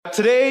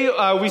Today,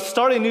 we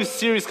start a new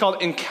series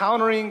called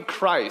Encountering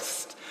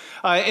Christ.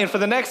 And for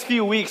the next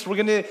few weeks,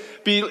 we're going to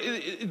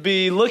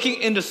be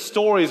looking into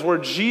stories where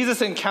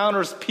Jesus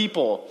encounters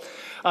people.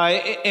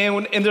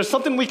 And there's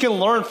something we can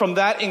learn from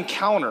that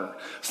encounter.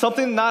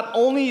 Something not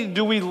only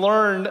do we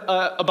learn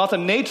about the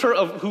nature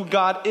of who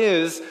God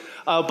is,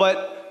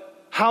 but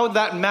how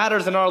that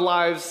matters in our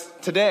lives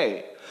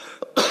today.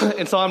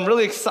 And so I'm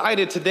really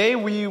excited. Today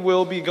we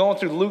will be going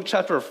through Luke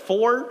chapter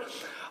 4.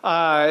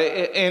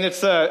 And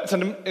it's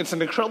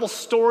an incredible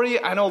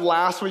story. I know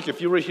last week, if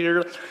you were here,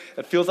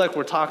 it feels like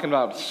we're talking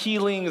about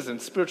healings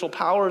and spiritual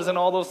powers and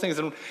all those things.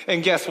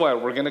 And guess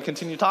what? We're going to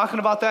continue talking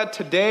about that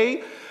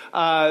today,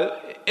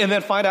 and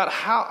then find out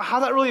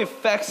how that really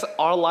affects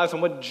our lives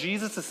and what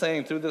Jesus is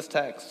saying through this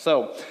text.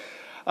 So,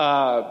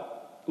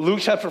 Luke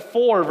chapter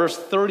 4, verse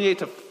 38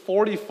 to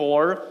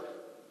 44.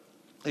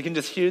 You can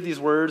just hear these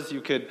words.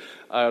 You could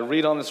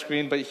read on the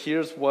screen, but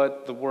here's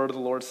what the word of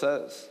the Lord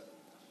says.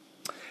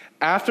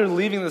 After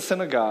leaving the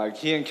synagogue,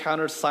 he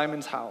encountered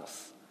Simon's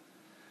house.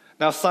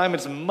 Now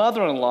Simon's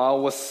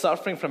mother-in-law was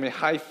suffering from a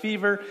high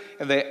fever,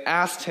 and they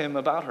asked him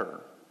about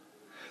her.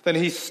 Then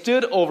he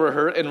stood over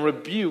her and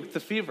rebuked the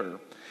fever,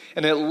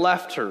 and it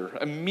left her.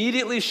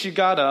 Immediately she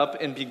got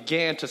up and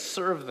began to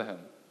serve them.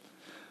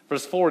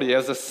 Verse 40,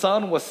 as the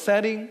sun was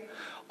setting,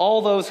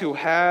 all those who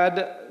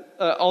had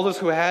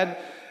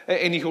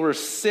any who were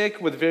sick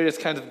with various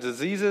kinds of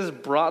diseases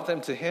brought them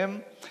to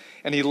him.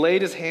 And he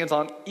laid his hands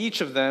on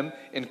each of them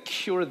and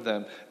cured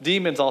them.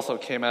 Demons also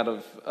came out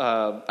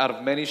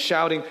of many,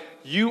 shouting,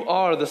 "You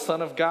are the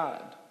Son of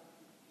God."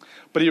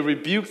 But he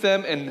rebuked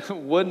them and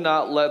would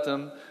not let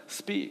them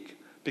speak,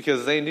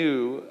 because they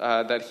knew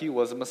that he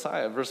was the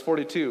Messiah. Verse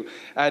 42,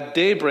 at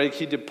daybreak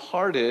he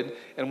departed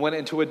and went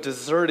into a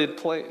deserted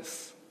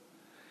place.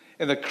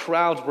 And the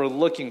crowds were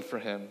looking for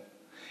him.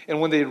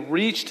 And when they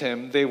reached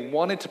him, they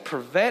wanted to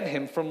prevent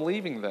him from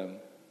leaving them.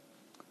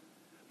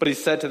 But he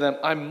said to them,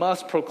 I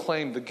must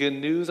proclaim the good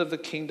news of the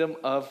kingdom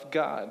of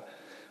God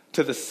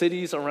to the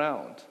cities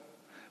around,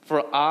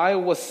 for I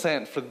was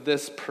sent for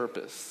this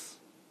purpose.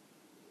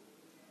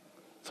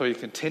 So he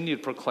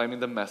continued proclaiming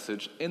the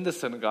message in the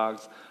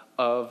synagogues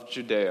of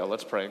Judea.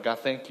 Let's pray. God,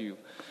 thank you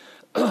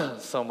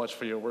so much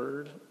for your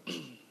word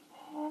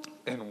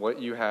and what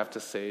you have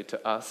to say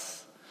to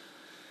us.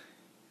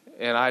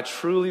 And I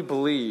truly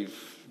believe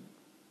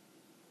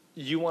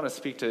you want to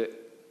speak to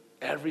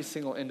every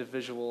single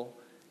individual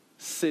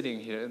sitting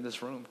here in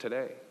this room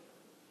today.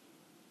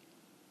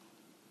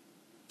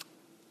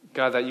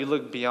 God, that you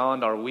look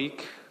beyond our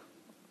week,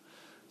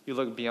 you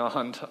look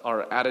beyond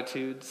our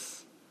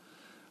attitudes,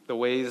 the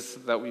ways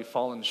that we've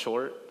fallen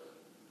short.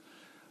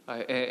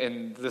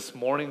 And this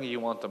morning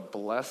you want to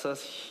bless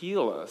us,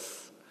 heal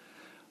us,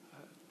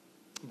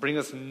 bring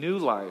us new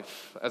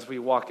life as we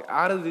walk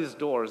out of these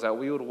doors, that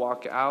we would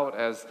walk out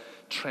as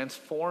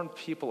transformed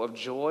people of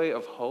joy,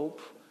 of hope.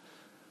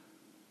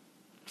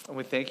 And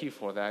we thank you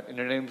for that. In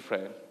your name we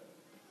pray.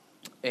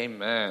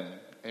 Amen.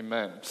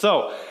 Amen.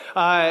 So,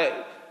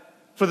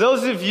 for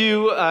those of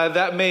you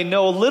that may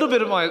know a little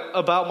bit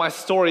about my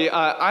story,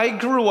 I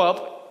grew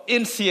up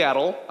in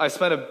Seattle. I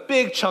spent a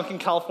big chunk in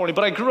California,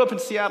 but I grew up in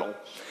Seattle.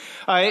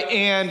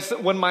 And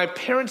when my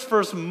parents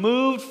first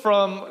moved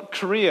from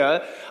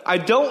Korea, I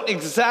don't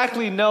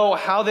exactly know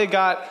how they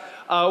got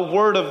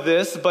word of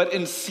this, but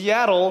in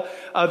Seattle,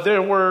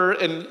 there were,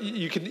 and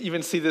you can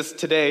even see this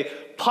today,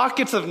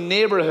 pockets of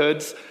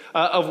neighborhoods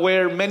of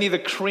where many of the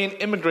Korean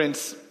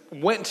immigrants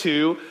went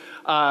to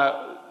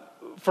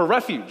for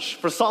refuge,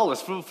 for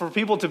solace, for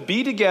people to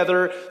be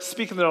together,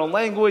 speaking their own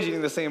language,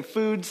 eating the same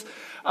foods,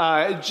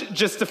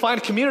 just to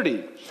find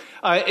community.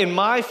 And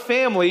my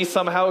family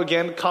somehow,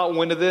 again, caught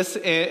wind of this,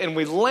 and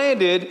we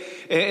landed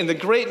in the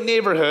great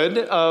neighborhood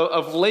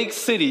of Lake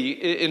City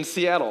in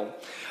Seattle.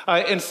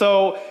 And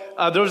so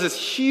there was this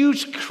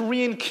huge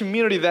Korean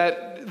community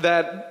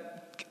that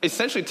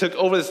essentially took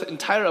over this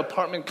entire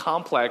apartment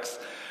complex,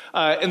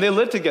 and they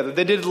lived together.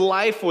 They did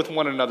life with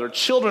one another.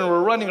 Children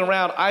were running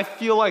around. I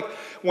feel like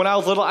when I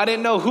was little, I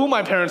didn't know who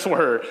my parents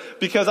were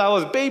because I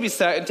was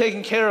babysat and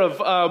taken care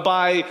of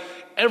by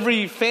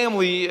every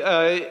family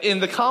in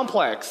the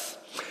complex.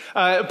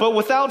 But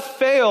without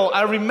fail,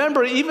 I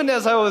remember even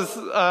as I was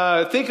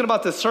thinking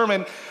about this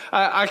sermon,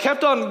 I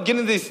kept on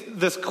getting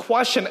this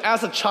question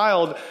as a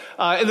child,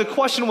 and the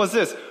question was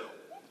this: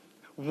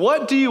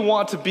 what do you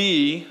want to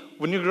be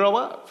when you grow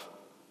up?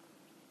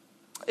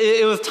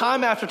 It was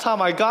time after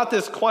time I got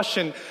this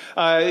question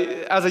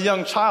as a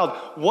young child.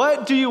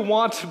 What do you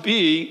want to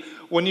be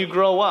when you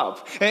grow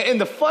up? And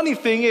the funny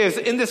thing is,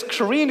 in this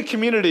Korean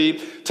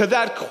community, to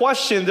that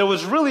question, there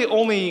was really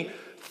only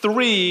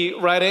 3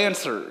 right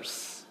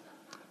answers.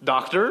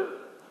 Doctor,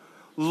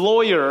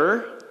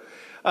 lawyer,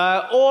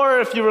 or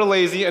if you were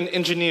lazy, an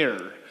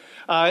engineer.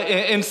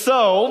 And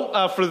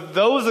so, for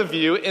those of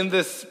you in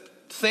this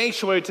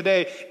sanctuary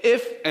today,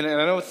 and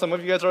I know some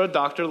of you guys are a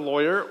doctor,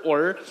 lawyer,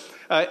 or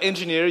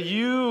engineer,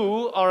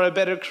 you are a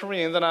better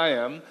Korean than I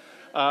am,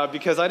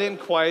 because I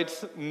didn't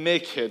quite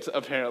make it,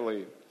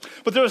 apparently.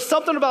 But there was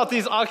something about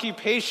these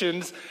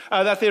occupations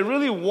that they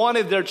really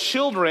wanted their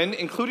children,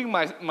 including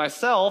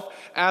myself,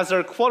 as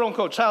their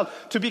quote-unquote child,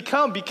 to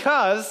become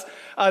because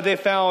they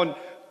found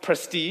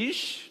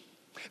prestige.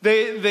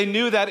 They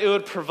knew that it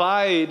would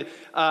provide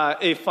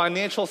a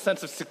financial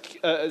sense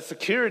of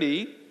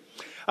security,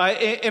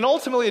 and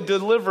ultimately it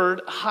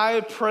delivered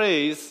high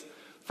praise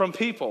from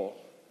people.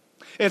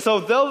 And so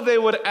though they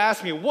would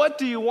ask me, what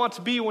do you want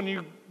to be when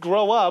you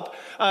grow up?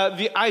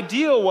 The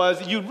idea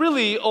was you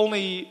really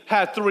only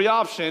had three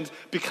options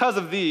because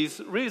of these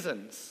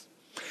reasons.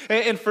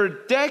 And for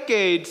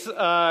decades,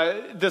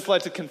 this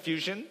led to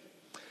confusion,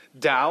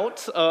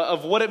 doubt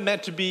of what it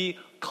meant to be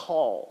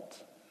called.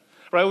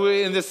 Right?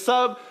 In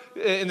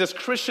this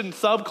Christian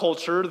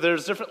subculture,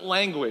 there's different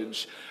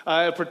language,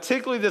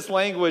 particularly this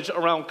language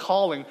around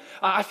calling.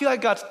 I feel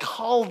like God's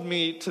called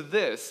me to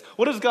this.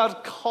 What has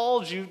God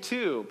called you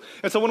to?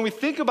 And so when we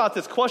think about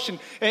this question,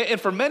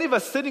 and for many of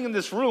us sitting in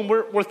this room,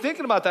 we're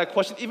thinking about that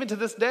question even to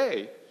this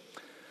day.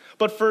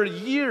 But for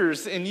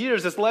years and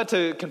years, this led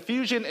to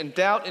confusion and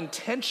doubt and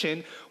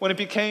tension when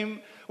it came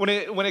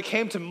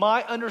to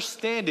my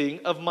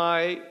understanding of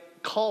my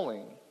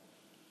calling.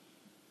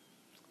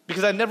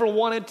 Because I never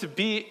wanted to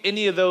be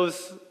any of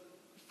those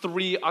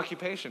three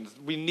occupations.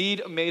 We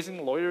need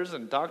amazing lawyers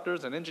and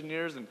doctors and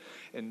engineers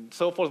and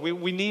so forth.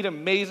 We need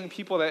amazing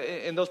people that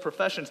in those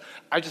professions.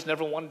 I just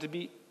never wanted to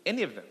be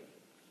any of them.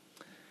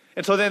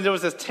 And so then there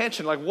was this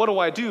tension, like, what do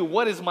I do?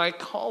 What is my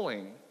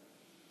calling?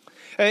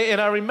 And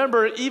I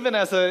remember even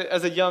as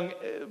a young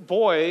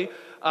boy,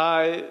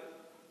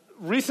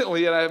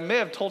 recently, and I may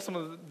have told some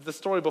of the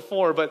story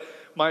before, but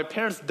my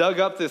parents dug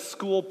up this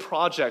school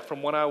project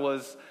from when I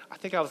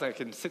think I was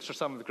like in 6th or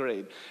 7th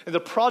grade. And the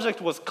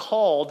project was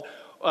called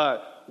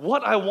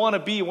What I Want to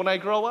Be When I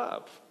Grow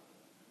Up.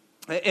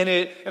 And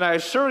I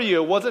assure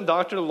you, it wasn't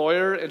doctor,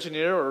 lawyer,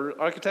 engineer, or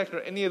architect,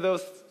 or any of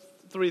those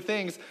three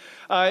things.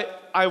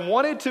 I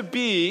wanted to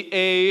be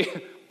a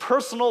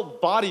personal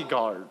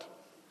bodyguard.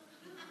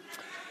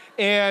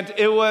 And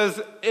it was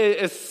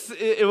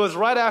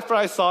right after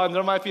I saw, and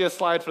there might be a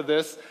slide for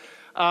this,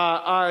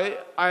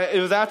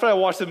 it was after I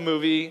watched the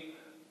movie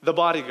The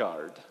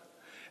Bodyguard.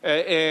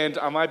 And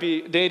I might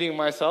be dating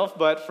myself,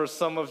 but for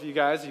some of you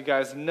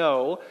guys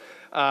know,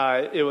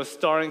 it was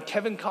starring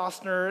Kevin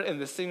Costner and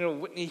the singer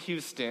Whitney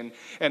Houston,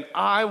 and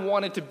I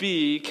wanted to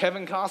be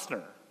Kevin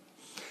Costner.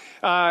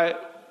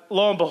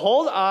 Lo and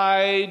behold,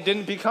 I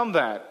didn't become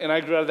that, and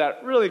I grew out of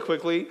that really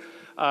quickly.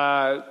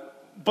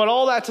 But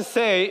all that to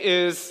say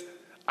is,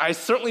 I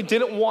certainly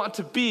didn't want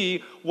to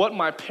be what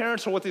my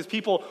parents or what these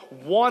people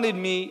wanted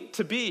me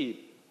to be.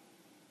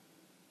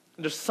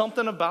 And there's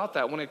something about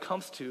that when it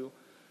comes to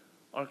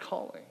our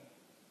calling.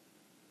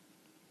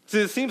 See,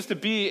 it seems to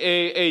be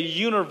a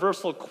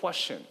universal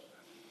question.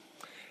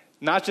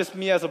 Not just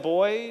me as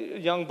a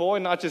young boy,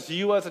 not just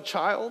you as a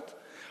child,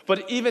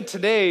 but even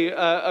today,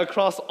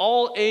 across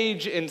all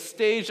age and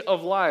stage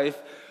of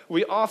life,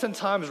 we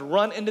oftentimes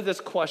run into this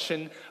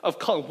question of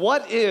calling.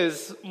 What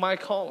is my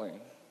calling?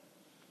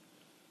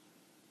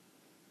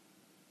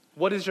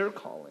 What is your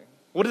calling?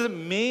 What does it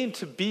mean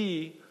to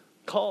be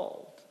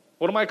called?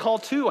 What am I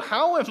called to?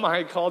 How am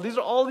I called? These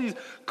are all these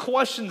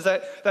questions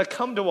that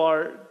come to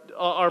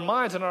our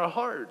minds and our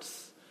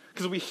hearts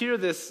because we hear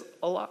this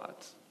a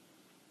lot.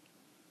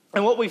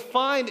 And what we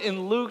find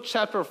in Luke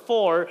chapter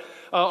 4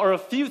 are a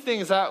few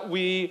things that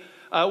we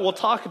will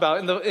talk about.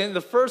 And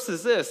the first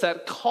is this,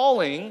 that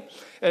calling,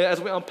 as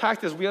we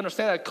unpack this, we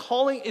understand that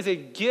calling is a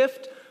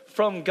gift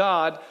from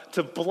God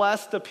to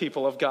bless the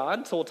people of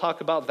God. So we'll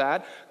talk about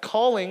that.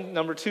 Calling,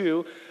 number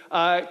 2,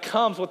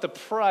 comes with the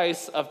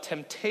price of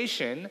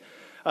temptation.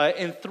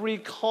 And 3,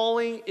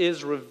 calling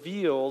is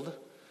revealed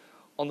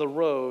on the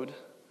road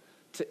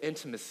to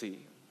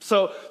intimacy.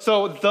 So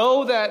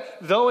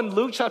though in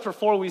Luke chapter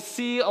 4 we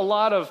see a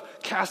lot of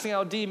casting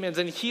out demons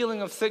and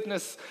healing of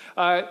sickness,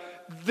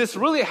 this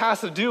really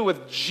has to do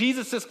with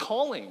Jesus'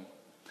 calling.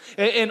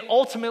 And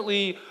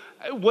ultimately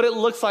what it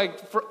looks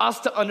like for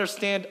us to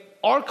understand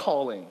our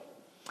calling.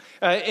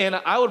 And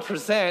I would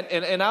present,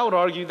 and I would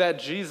argue that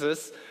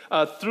Jesus,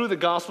 through the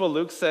Gospel of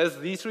Luke, says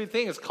these 3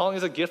 things. Calling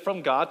is a gift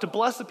from God to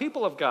bless the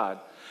people of God.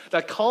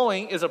 That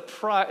calling is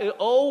it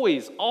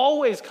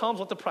always comes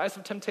with the price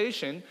of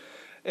temptation,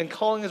 and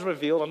calling is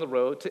revealed on the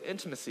road to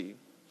intimacy.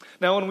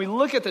 Now, when we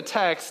look at the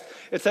text,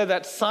 it said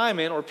that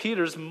Simon, or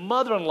Peter's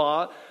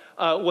mother-in-law,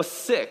 was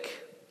sick.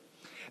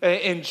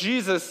 And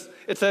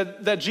it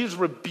said that Jesus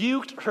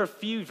rebuked her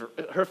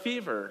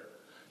fever.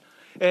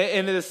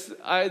 And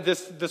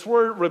this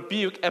word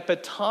rebuke,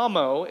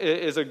 epitamo,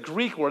 is a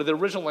Greek word, the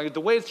original language.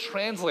 The way it's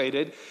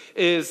translated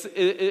is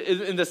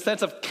in the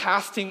sense of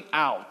casting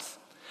out.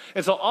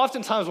 And so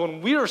oftentimes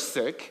when we're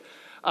sick,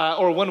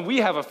 or when we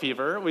have a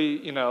fever,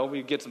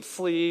 we get some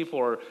sleep,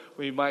 or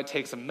we might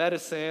take some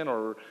medicine,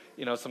 or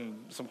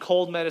some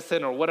cold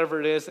medicine, or whatever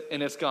it is,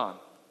 and it's gone.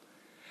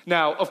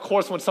 Now, of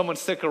course, when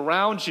someone's sick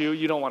around you,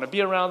 you don't want to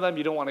be around them,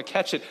 you don't want to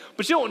catch it,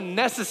 but you don't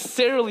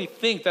necessarily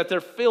think that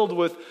they're filled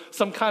with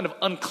some kind of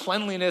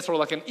uncleanliness or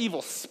like an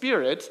evil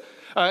spirit.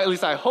 At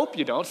least I hope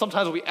you don't.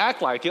 Sometimes we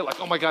act like it,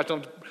 like, oh my gosh,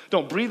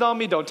 don't breathe on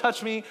me, don't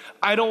touch me,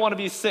 I don't want to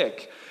be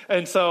sick.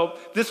 And so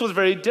this was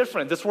very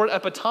different. This word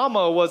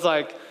epitamo was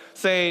like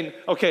saying,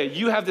 okay,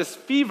 you have this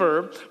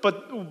fever,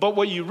 but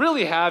what you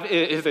really have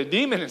is a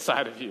demon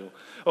inside of you.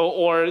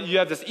 Or you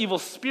have this evil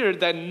spirit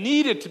that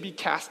needed to be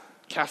cast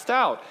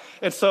out.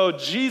 And so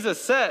Luke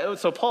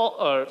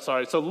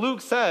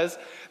says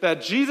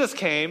that Jesus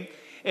came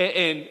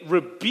and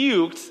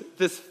rebuked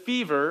this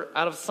fever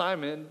out of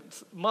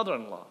Simon's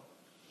mother-in-law.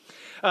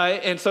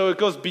 And so it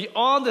goes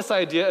beyond this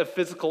idea of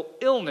physical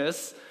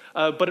illness,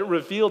 but it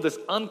revealed this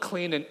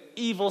unclean and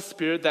evil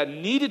spirit that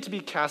needed to be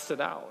casted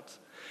out.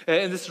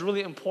 And this is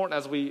really important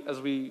as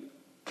we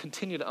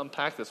continue to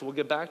unpack this. We'll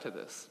get back to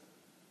this.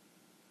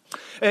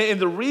 And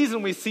the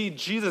reason we see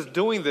Jesus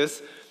doing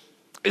this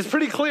is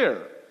pretty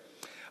clear.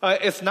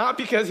 It's not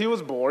because he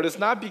was bored. It's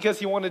not because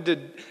he wanted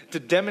to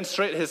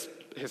demonstrate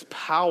his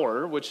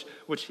power, which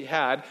he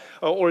had,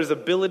 or his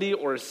ability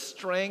or his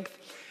strength.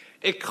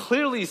 It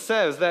clearly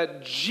says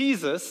that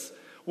Jesus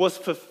was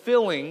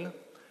fulfilling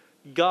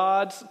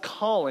God's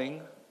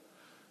calling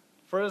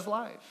for his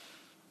life.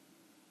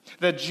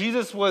 That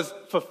Jesus was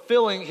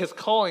fulfilling his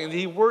calling.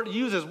 He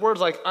uses words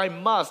like, I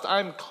must,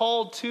 I'm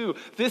called to,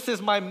 this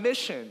is my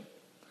mission.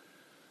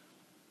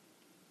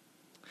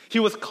 He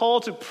was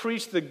called to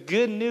preach the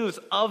good news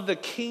of the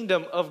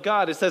kingdom of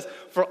God. It says,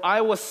 for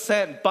I was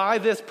sent by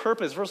this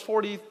purpose, verse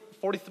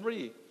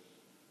 43.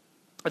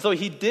 And so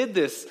he did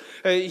this.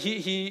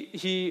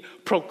 He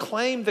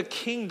proclaimed the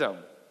kingdom,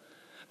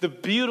 the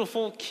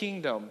beautiful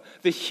kingdom,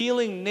 the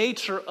healing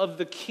nature of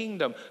the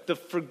kingdom, the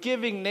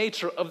forgiving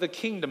nature of the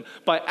kingdom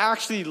by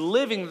actually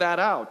living that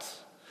out,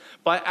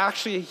 by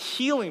actually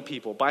healing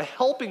people, by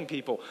helping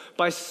people,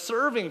 by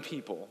serving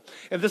people.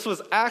 And this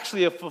was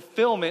actually a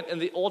fulfillment in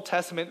the Old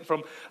Testament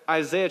from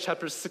Isaiah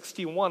chapter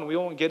 61. We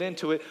won't get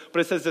into it, but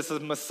it says this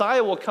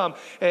Messiah will come,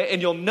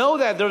 and you'll know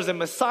that there's a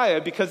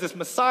Messiah because this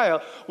Messiah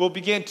will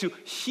begin to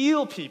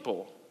heal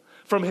people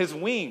from his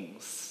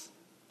wings.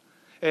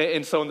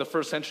 And so in the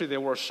first century, they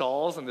wore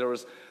shawls, and there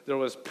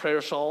was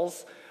prayer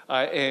shawls,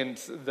 and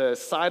the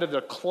side of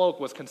their cloak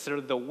was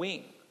considered the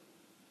wing.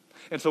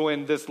 And so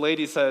when this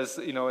lady says,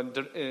 in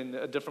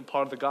a different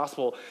part of the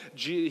gospel,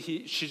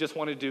 she just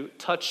wanted to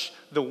touch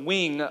the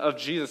wing of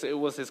Jesus. It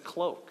was his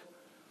cloak.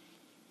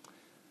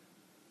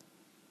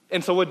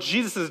 And so what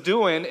Jesus is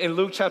doing in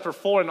Luke chapter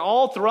 4 and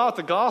all throughout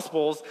the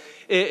Gospels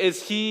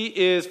is he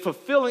is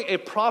fulfilling a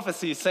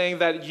prophecy saying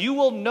that you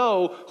will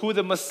know who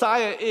the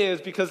Messiah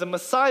is because the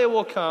Messiah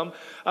will come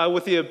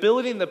with the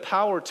ability and the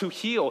power to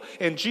heal.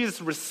 And Jesus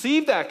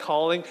received that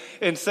calling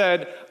and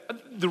said,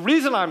 the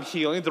reason I'm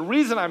healing, the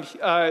reason I'm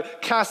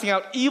casting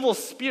out evil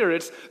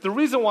spirits, the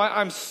reason why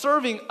I'm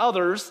serving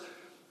others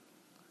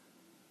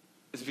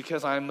is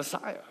because I'm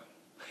Messiah.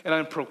 And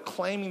I'm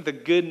proclaiming the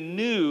good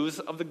news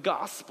of the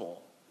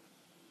gospel,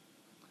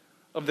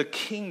 of the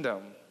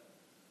kingdom.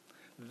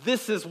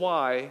 This is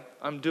why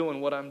I'm doing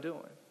what I'm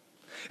doing.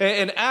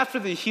 And after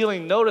the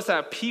healing, notice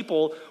that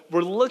people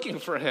were looking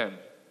for him.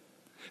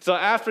 So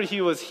after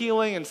he was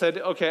healing and said,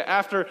 okay,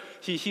 after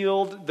he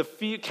healed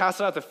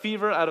casted out the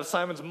fever out of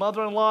Simon's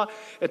mother-in-law,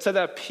 it said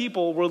that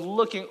people were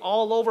looking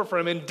all over for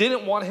him and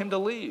didn't want him to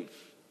leave.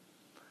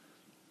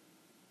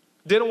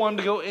 Didn't want him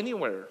to go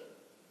anywhere.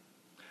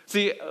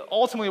 See,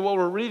 ultimately what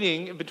we're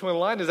reading between the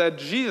lines is that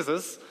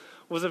Jesus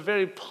was a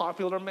very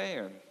popular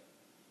man.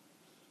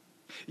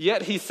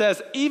 Yet he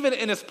says, even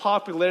in his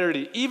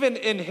popularity, even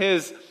in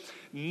his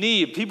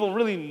need, people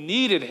really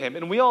needed him.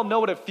 And we all know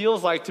what it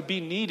feels like to be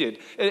needed.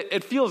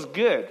 It feels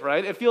good,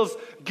 right? It feels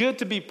good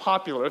to be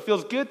popular. It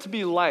feels good to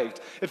be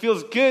liked. It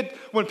feels good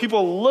when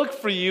people look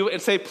for you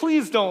and say,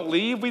 please don't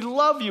leave. We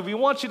love you. We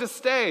want you to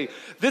stay.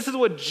 This is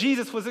what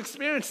Jesus was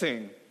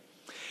experiencing.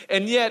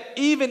 And yet,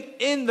 even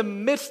in the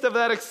midst of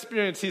that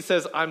experience, he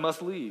says, I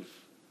must leave.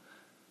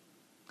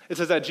 It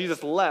says that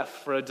Jesus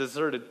left for a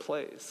deserted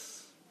place.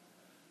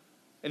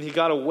 And he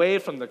got away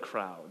from the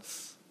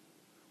crowds.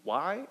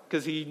 Why?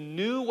 Because he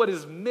knew what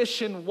his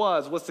mission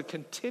was to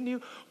continue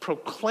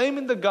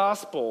proclaiming the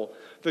gospel,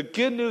 the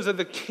good news of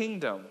the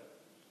kingdom.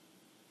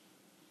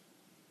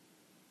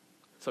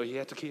 So he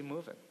had to keep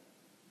moving.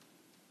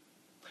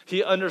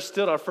 He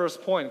understood our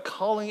first point.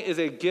 Calling is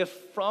a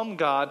gift from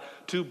God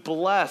to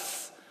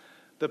bless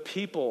the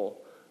people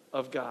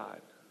of God.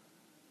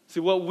 See,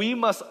 what we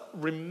must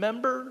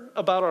remember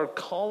about our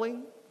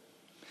calling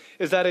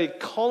is that a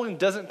calling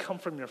doesn't come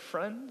from your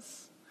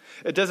friends.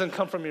 It doesn't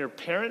come from your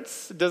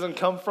parents. It doesn't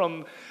come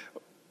from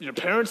your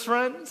parents'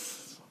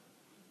 friends,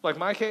 like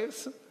my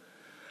case.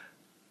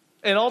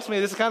 And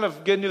ultimately, this is kind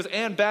of good news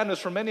and bad news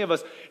for many of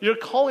us. Your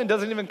calling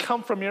doesn't even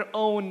come from your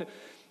own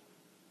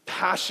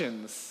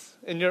passions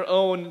and your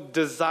own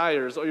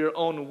desires or your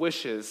own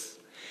wishes.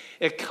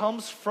 It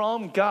comes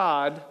from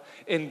God,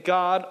 in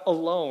God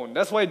alone.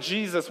 That's why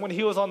Jesus, when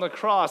he was on the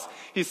cross,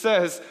 he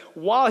says,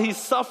 while he's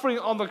suffering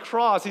on the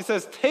cross, he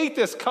says, take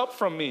this cup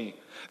from me.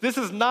 This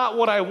is not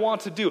what I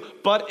want to do,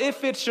 but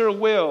if it's your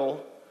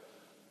will,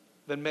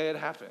 then may it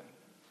happen.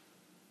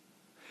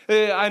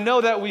 I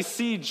know that we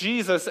see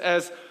Jesus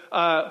as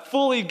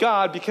fully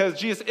God because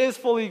Jesus is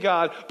fully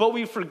God, but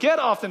we forget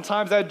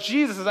oftentimes that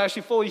Jesus is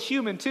actually fully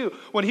human too.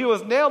 When he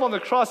was nailed on the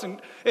cross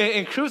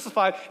and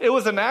crucified, it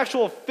was an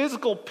actual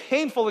physical,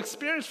 painful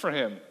experience for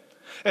him.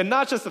 And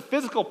not just a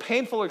physical,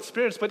 painful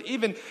experience, but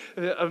even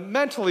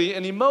mentally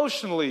and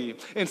emotionally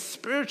and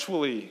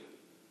spiritually.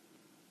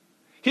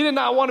 He did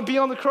not want to be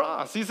on the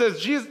cross. He says,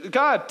 Jesus,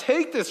 God,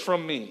 take this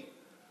from me.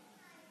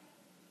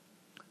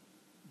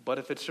 But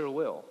if it's your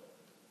will,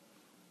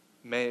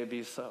 may it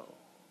be so.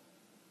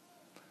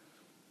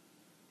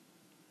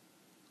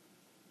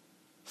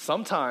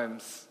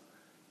 Sometimes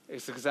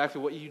it's exactly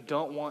what you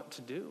don't want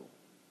to do.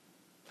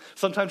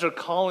 Sometimes your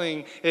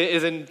calling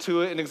is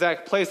into an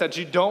exact place that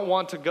you don't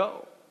want to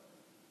go.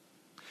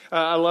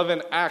 I love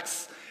in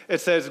Acts,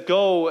 it says,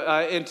 go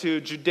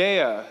into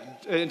Judea,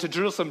 into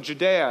Jerusalem,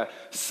 Judea,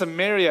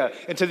 Samaria,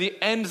 and to the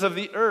ends of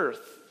the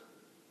earth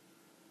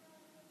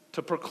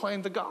to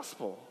proclaim the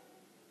gospel.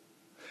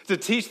 To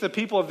teach the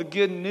people of the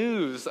good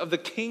news of the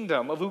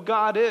kingdom, of who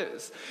God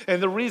is.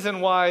 And the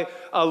reason why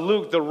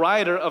Luke, the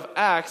writer of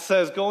Acts,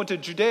 says go into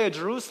Judea,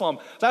 Jerusalem,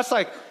 that's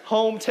like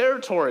home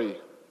territory.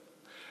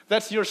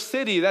 That's your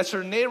city, that's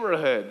your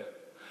neighborhood.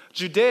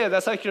 Judea,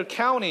 that's like your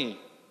county.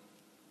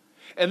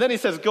 And then he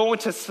says go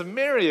into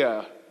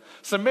Samaria.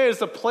 Samaria is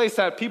the place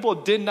that people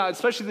did not,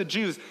 especially the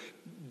Jews,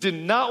 did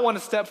not want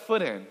to step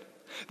foot in.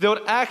 They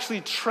would actually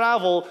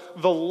travel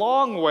the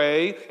long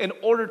way in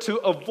order to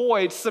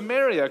avoid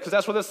Samaria, because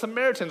that's where the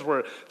Samaritans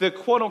were, the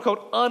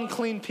quote-unquote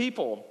unclean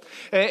people.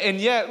 And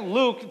yet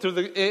Luke,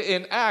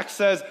 in Acts,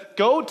 says,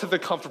 go to the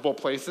comfortable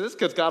places,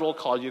 because God will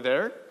call you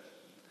there.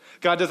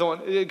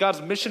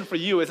 God's mission for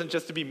you isn't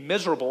just to be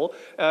miserable.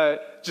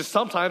 Just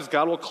sometimes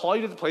God will call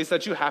you to the place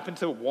that you happen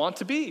to want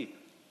to be.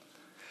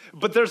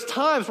 But there's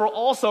times where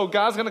also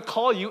God's going to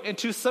call you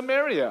into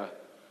Samaria,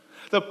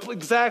 the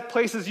exact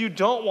places you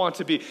don't want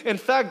to be. In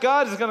fact,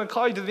 God is going to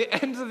call you to the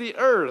ends of the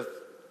earth.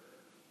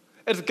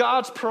 It's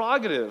God's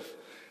prerogative.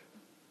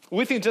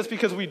 We think just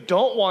because we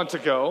don't want to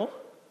go,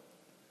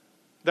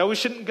 that we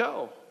shouldn't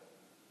go.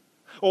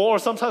 Or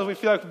sometimes we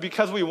feel like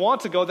because we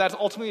want to go, that's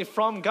ultimately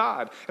from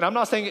God. And I'm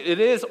not saying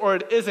it is or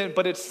it isn't,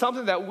 but it's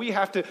something that we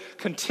have to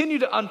continue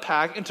to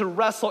unpack and to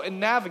wrestle and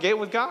navigate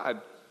with God.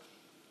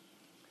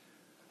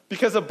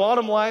 Because the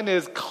bottom line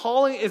is,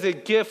 calling is a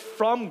gift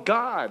from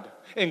God.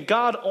 And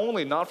God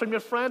only, not from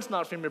your friends,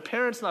 not from your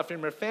parents, not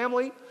from your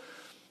family,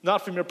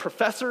 not from your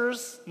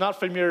professors, not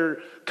from your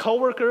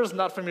coworkers,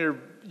 not from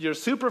your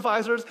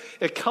supervisors.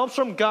 It comes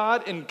from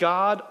God and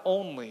God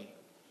only.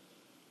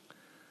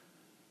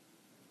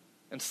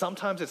 And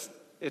sometimes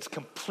it's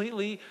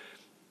completely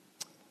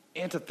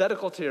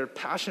antithetical to your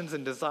passions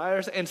and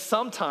desires, and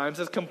sometimes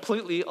it's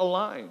completely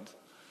aligned.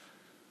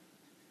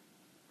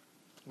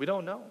 We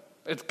don't know.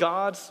 It's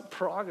God's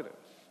prerogative.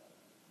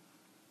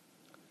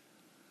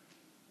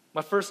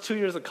 My first 2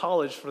 years of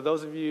college, for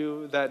those of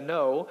you that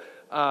know,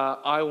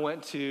 I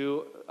went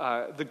to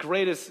the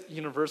greatest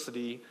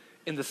university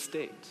in the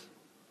state.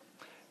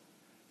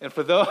 And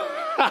for those,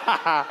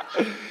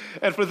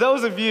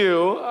 of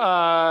you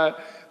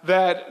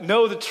that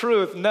know the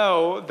truth,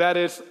 know that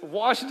it's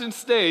Washington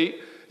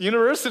State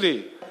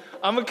University.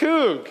 I'm a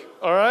Coug,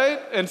 all right?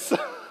 And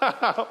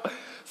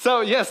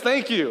so yes,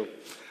 thank you.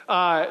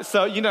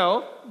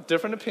 So,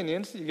 different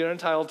opinions, you're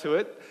entitled to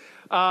it.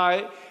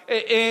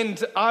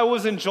 And I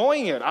was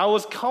enjoying it. I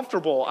was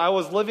comfortable. I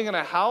was living in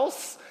a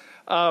house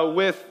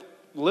with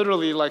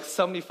literally like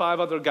 75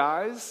 other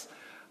guys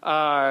in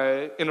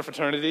a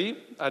fraternity.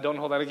 Don't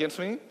hold that against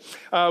me.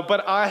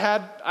 But I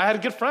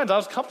had good friends. I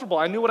was comfortable.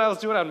 I knew what I was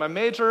doing. I had my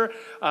major.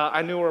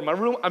 I knew where my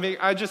room.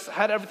 I just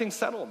had everything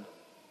settled.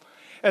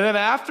 And then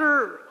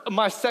after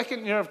my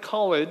second year of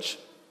college,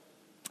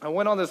 I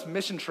went on this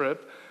mission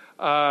trip.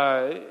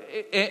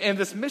 And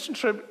this mission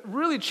trip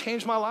really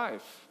changed my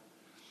life.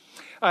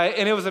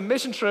 And it was a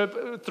mission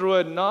trip through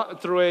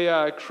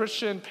a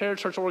Christian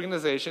parachurch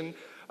organization,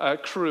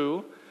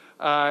 crew,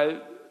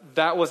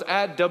 that was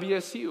at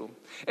WSU.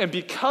 And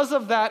because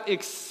of that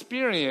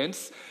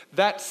experience,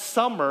 that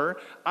summer,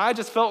 I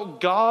just felt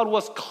God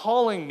was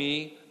calling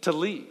me to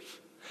leave.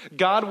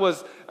 God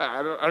was,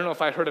 I don't know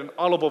if I heard an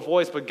audible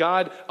voice, but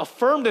God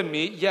affirmed in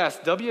me, yes,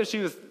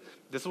 WSU is,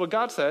 this is what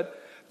God said,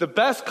 the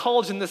best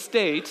college in the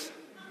state,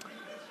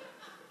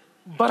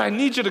 but I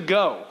need you to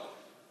go.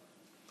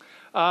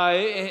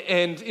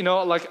 I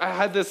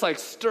had this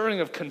stirring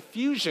of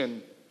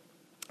confusion.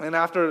 And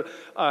after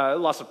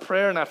lots of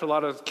prayer and after a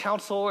lot of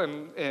counsel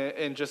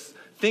and just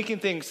thinking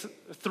things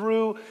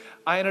through,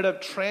 I ended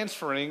up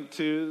transferring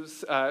to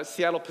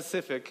Seattle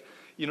Pacific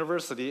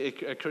University,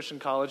 a Christian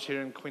college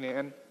here in Queen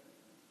Anne.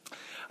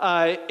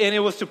 And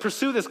it was to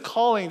pursue this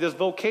calling, this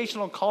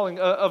vocational calling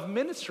of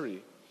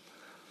ministry.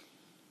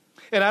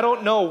 And I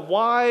don't know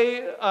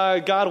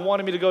why God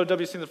wanted me to go to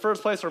WC in the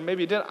first place, or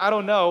maybe he did. I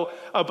don't know.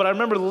 But I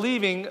remember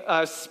leaving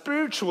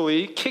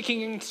spiritually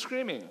kicking and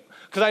screaming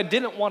because I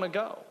didn't want to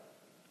go.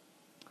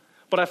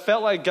 But I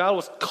felt like God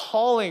was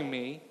calling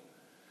me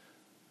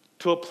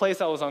to a place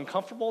that was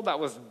uncomfortable, that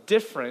was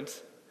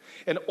different,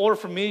 in order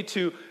for me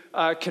to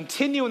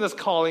continue in this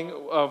calling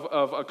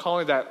of a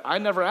calling that I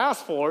never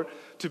asked for,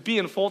 to be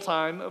in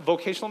full-time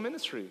vocational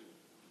ministry.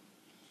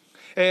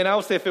 And I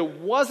would say if it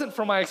wasn't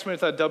for my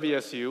experience at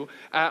WSU,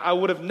 I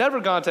would have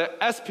never gone to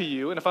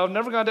SPU. And if I would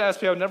never gone to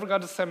SPU, I would have never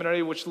gone to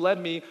seminary, which led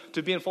me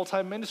to be in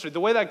full-time ministry. The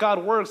way that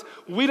God works,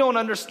 we don't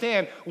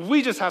understand.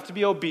 We just have to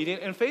be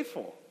obedient and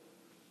faithful.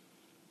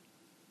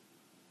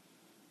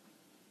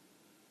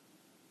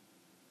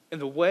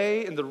 And the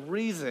way and the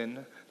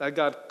reason that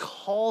God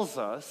calls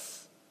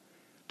us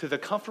to the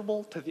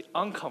comfortable, to the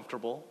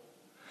uncomfortable,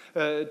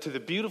 to the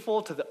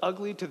beautiful, to the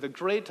ugly, to the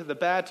great, to the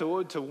bad,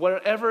 to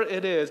wherever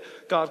it is,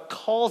 God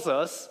calls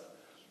us,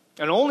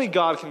 and only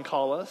God can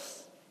call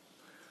us,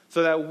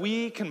 so that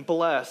we can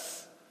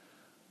bless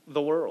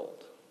the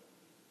world.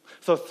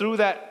 So through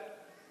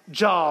that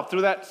job,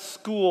 through that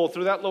school,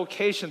 through that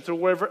location, through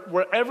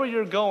wherever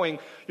you're going,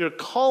 your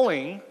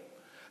calling,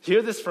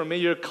 hear this from me,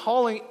 your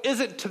calling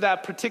isn't to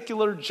that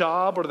particular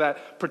job or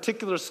that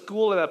particular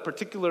school or that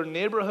particular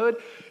neighborhood.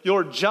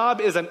 Your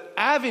job is an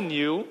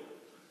avenue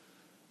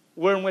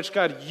in which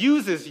God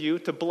uses you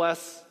to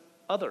bless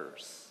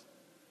others.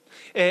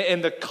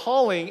 And the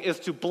calling is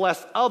to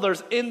bless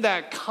others in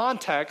that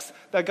context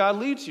that God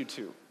leads you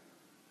to.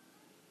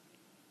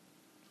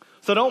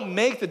 So don't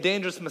make the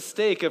dangerous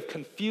mistake of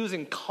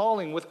confusing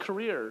calling with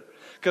career,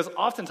 because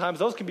oftentimes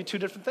those can be two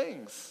different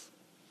things.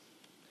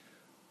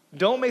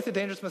 Don't make the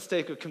dangerous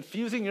mistake of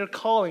confusing your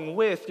calling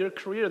with your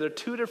career. They're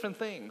two different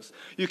things.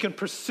 You can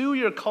pursue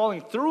your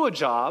calling through a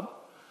job,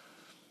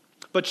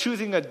 but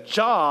choosing a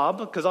job,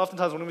 because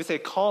oftentimes when we say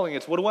calling,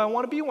 it's what do I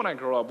want to be when I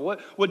grow up?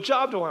 What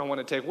job do I want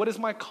to take? What is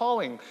my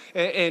calling?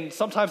 And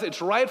sometimes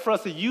it's right for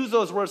us to use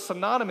those words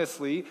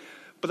synonymously,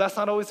 but that's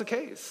not always the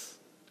case.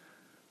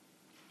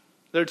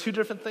 There are two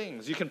different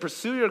things. You can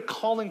pursue your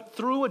calling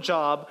through a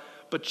job,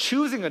 but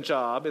choosing a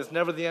job is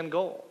never the end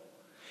goal.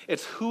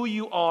 It's who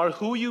you are,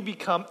 who you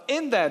become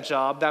in that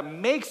job that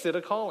makes it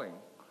a calling.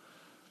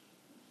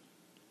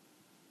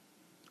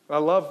 I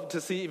love to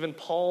see even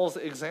Paul's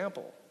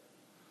example.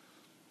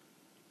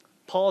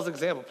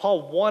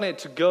 Paul wanted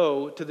to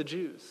go to the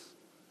Jews.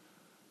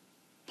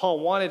 Paul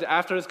wanted,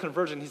 after his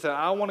conversion, he said,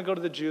 I want to go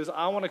to the Jews.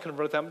 I want to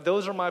convert them.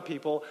 Those are my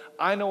people.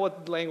 I know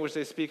what language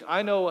they speak.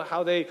 I know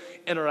how they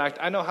interact.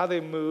 I know how they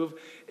move.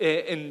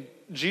 And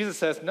Jesus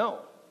says, no.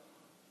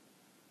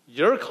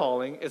 Your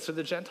calling is to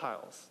the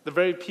Gentiles, the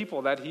very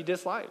people that he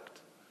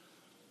disliked.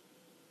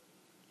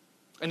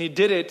 And he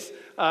did it,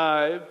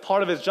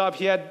 part of his job,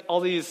 he had all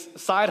these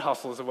side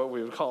hustles, is what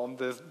we would call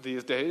them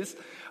these days.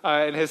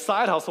 And his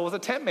side hustle was a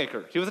tent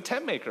maker. He was a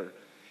tent maker.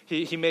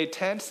 He made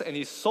tents and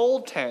he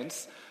sold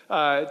tents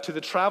to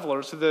the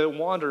travelers, to the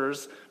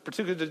wanderers,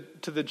 particularly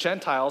to the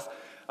Gentiles,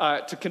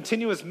 to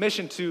continue his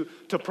mission to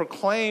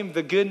proclaim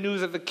the good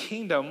news of the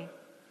kingdom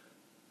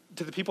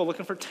to the people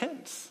looking for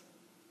tents.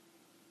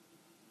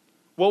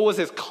 What was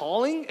his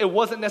calling? It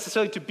wasn't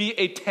necessarily to be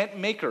a tent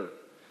maker.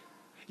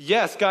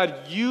 Yes,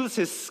 God used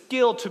his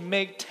skill to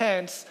make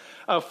tents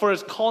for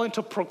his calling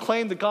to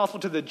proclaim the gospel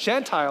to the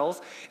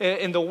Gentiles.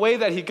 And the way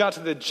that he got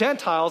to the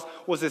Gentiles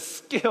was his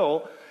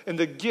skill and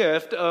the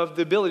gift of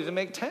the ability to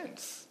make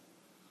tents.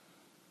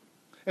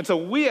 And so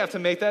we have to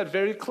make that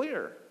very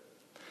clear,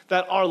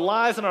 that our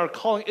lives and our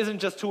calling isn't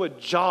just to a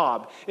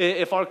job.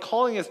 If our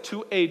calling is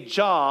to a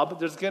job,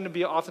 there's going to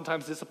be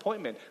oftentimes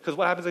disappointment. Because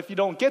what happens if you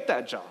don't get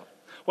that job?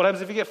 What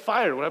happens if you get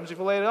fired? What happens if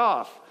you lay it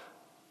off?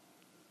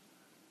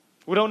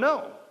 We don't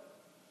know.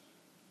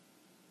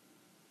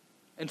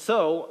 And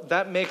so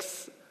that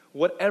makes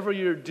whatever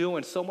you're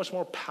doing so much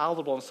more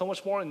palatable and so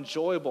much more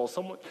enjoyable,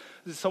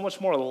 so much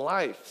more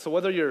life. So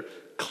whether you're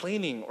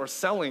cleaning or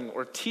selling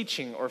or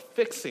teaching or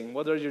fixing,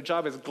 whether your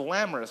job is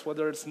glamorous,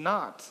 whether it's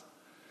not,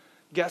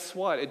 guess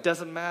what? It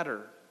doesn't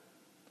matter.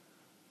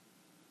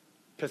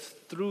 Because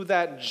through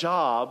that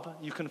job,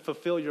 you can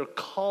fulfill your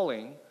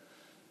calling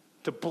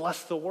to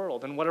bless the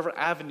world in whatever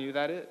avenue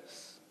that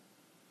is.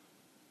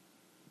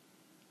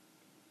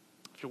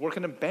 If you're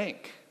working in a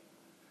bank,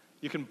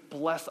 you can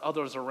bless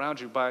others around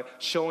you by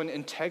showing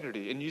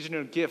integrity and using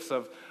your gifts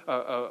of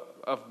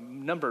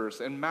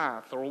numbers and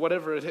math or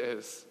whatever it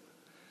is.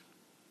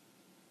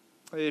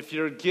 If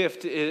your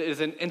gift is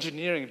in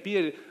engineering,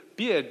 be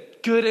a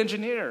good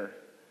engineer.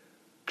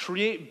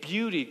 Create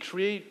beauty,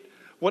 create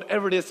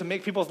whatever it is to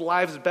make people's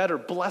lives better.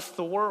 Bless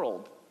the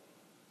world.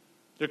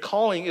 Your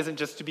calling isn't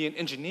just to be an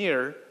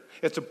engineer,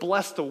 it's to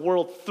bless the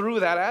world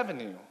through that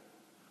avenue.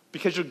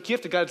 Because you're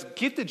gifted, God's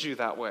gifted you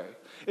that way.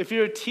 If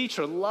you're a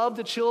teacher, love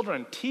the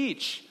children,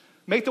 teach.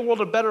 Make the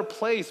world a better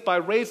place by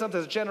raising up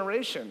this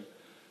generation.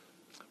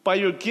 By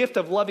your gift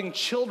of loving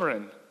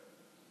children,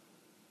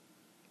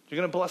 you're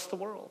going to bless the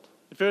world.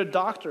 If you're a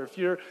doctor, if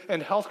you're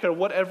in healthcare,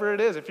 whatever it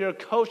is, if you're a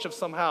coach of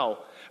somehow,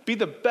 be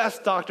the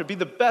best doctor, be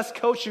the best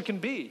coach you can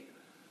be.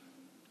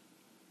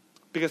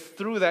 Because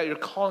through that, you're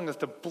calling us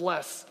to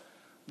bless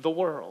the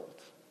world.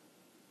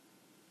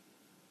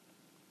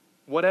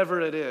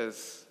 Whatever it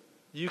is,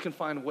 you can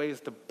find ways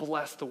to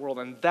bless the world,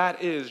 and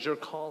that is your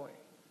calling.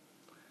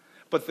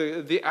 But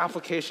the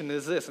application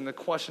is this, and the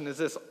question is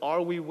this: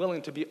 are we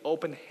willing to be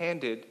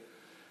open-handed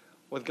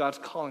with God's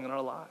calling in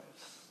our lives?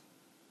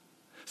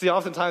 See,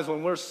 oftentimes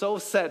when we're so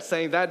set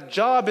saying that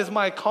job is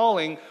my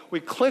calling, we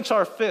clench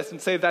our fists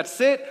and say, that's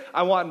it,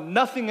 I want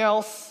nothing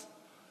else,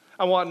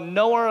 I want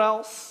nowhere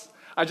else,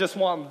 I just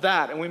want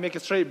that, and we make a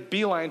straight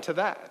beeline to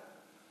that.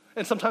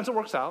 And sometimes it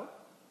works out,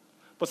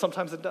 but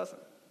sometimes it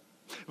doesn't.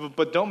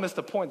 But don't miss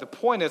the point. The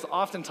point is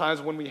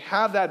oftentimes when we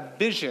have that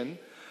vision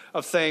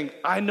of saying,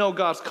 I know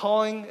God's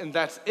calling and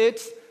that's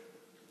it,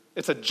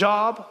 it's a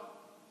job,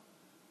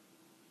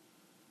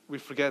 we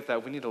forget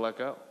that we need to let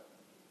go.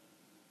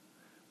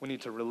 We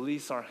need to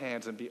release our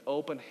hands and be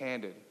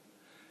open-handed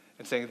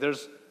and saying,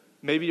 there's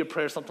maybe your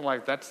prayer is something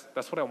like, that's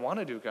what I want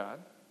to do, God.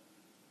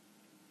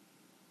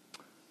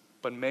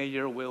 But may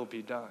your will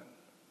be done.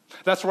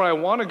 That's where I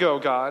want to go,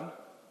 God.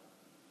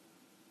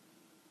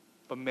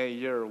 But may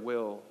your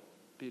will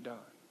be done.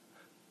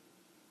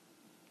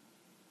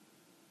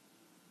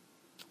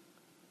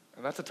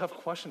 And that's a tough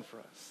question for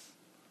us.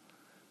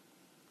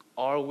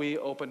 Are we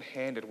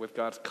open-handed with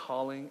God's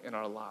calling in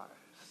our lives?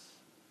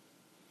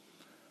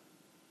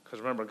 Because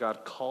remember,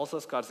 God calls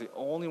us. God's the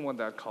only one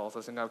that calls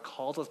us, and God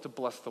calls us to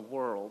bless the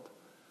world.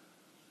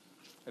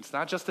 It's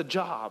not just a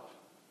job.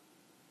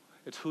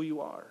 It's who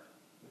you are.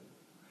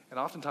 And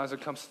oftentimes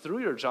it comes through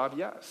your job,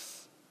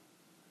 yes.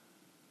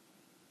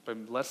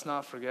 But let's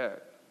not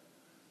forget,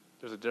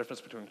 there's a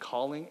difference between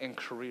calling and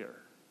career.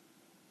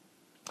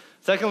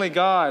 Secondly,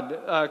 God's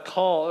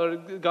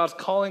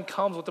calling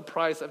comes with the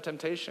price of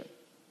temptation.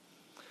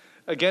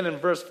 Again, in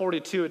verse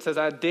 42, it says,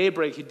 at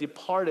daybreak he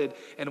departed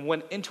and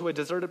went into a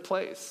deserted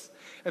place,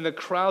 and the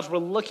crowds were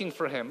looking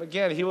for him.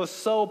 Again, he was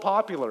so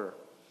popular.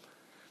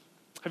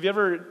 Have you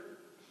ever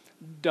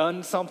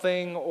done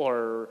something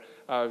or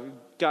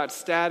got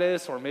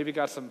status or maybe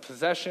got some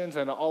possessions,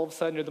 and all of a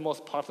sudden you're the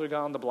most popular guy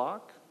on the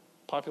block?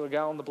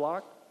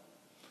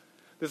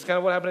 This is kind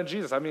of what happened to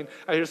Jesus. I mean,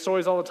 I hear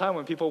stories all the time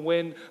when people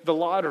win the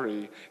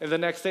lottery, and the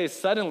next day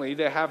suddenly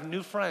they have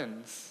new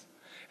friends.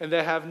 And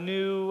they have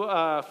new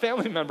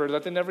family members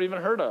that they never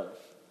even heard of.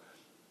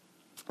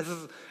 This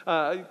is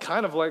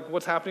kind of like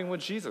what's happening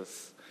with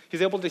Jesus.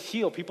 He's able to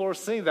heal. People are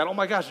saying that, oh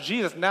my gosh,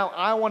 Jesus, now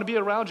I want to be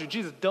around you.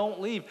 Jesus, don't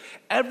leave.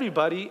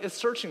 Everybody is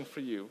searching for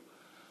you.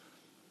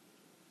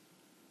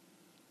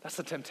 That's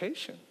the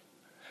temptation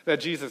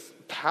that Jesus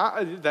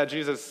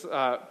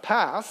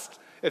passed.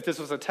 If this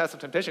was a test of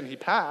temptation, he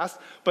passed.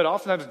 But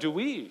oftentimes, do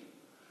we?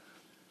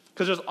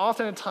 Because there's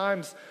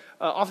oftentimes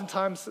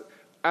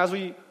as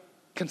we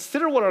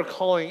consider what our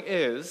calling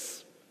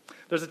is,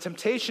 there's a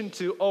temptation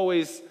to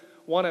always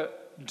want to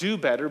do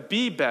better,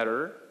 be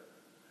better,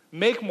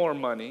 make more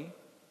money,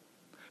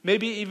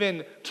 maybe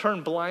even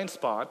turn blind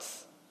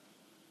spots,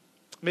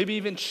 maybe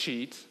even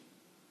cheat.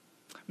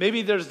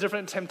 Maybe there's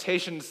different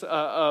temptations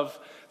of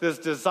this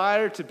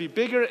desire to be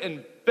bigger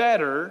and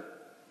better,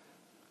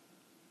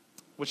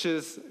 which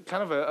is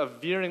kind of a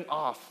veering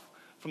off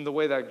from the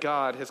way that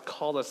God has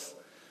called us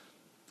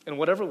in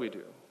whatever we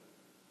do.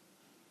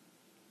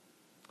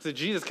 So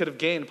Jesus could have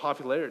gained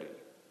popularity.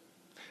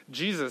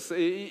 Jesus,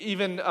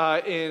 even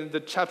in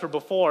the chapter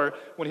before,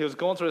 when he was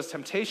going through his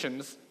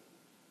temptations,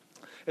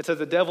 it says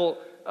the devil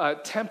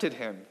tempted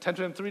him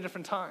 3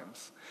 different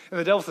times. And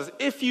the devil says,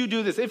 if you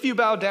do this, if you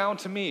bow down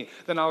to me,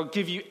 then I'll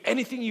give you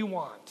anything you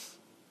want.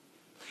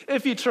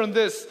 If you turn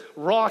this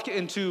rock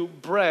into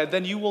bread,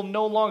 then you will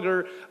no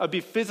longer be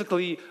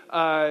physically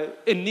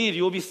in need.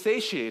 You will be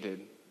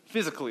satiated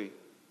physically.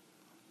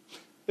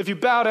 If you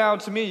bow down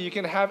to me, you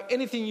can have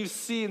anything you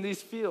see in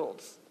these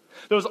fields.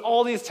 There was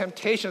all these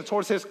temptations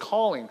towards his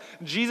calling.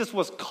 Jesus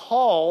was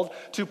called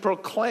to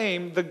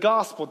proclaim the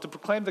gospel, to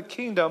proclaim the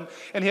kingdom,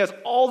 and he has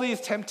all these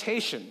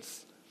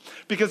temptations.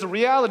 Because the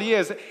reality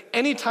is,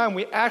 anytime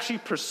we actually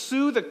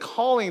pursue the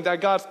calling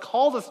that God's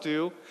called us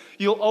to,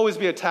 you'll always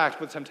be attacked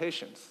with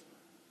temptations.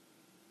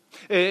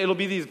 It'll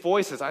be these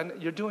voices,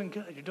 you're doing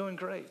good, you're doing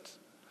great.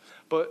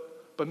 But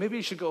maybe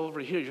you should go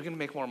over here, you're going to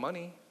make more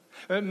money.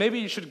 Maybe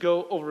you should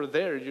go over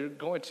there. You're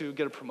going to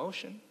get a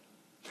promotion.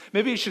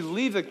 Maybe you should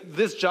leave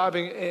this job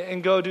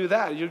and go do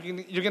that. You're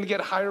going to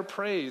get higher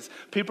praise.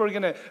 People are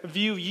going to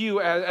view you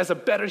as a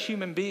better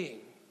human being.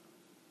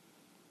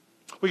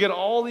 We get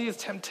all these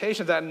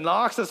temptations that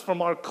knocks us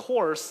from our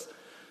course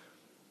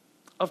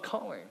of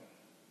calling.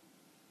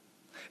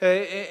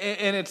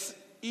 And it's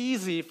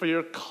easy for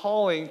your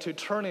calling to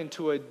turn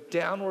into a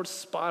downward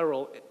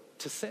spiral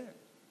to sin.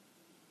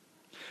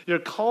 Your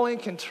calling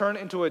can turn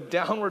into a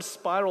downward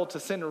spiral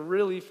to sin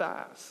really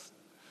fast.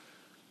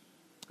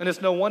 And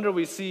it's no wonder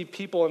we see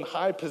people in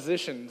high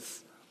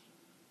positions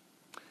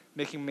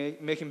making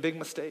big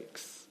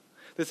mistakes.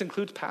 This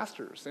includes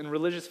pastors and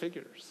religious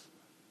figures.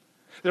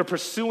 They're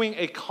pursuing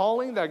a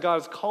calling that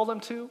God has called them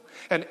to,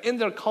 and in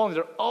their calling,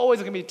 they're always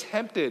going to be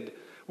tempted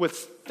with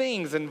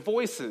things and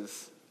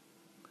voices.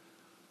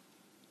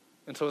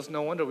 And so it's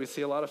no wonder we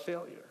see a lot of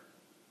failure.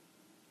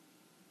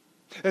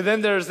 And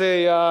then there's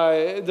the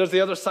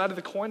other side of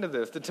the coin of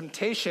this, the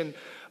temptation,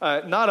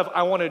 not of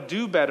I want to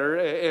do better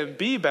and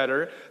be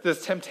better,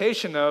 this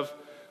temptation of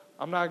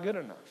I'm not good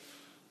enough.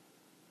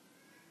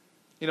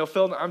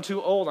 Phil, I'm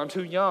too old, I'm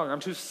too young, I'm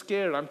too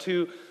scared,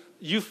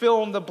 you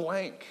fill in the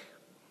blank.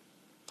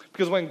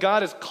 Because when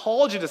God has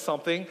called you to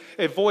something,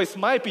 a voice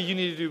might be you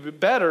need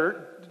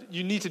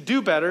to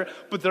do better,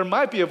 but there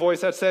might be a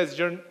voice that says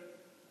you're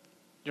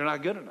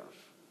not good enough.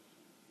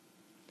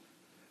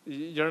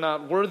 You're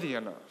not worthy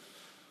enough.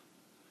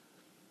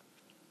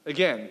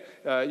 Again,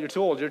 you're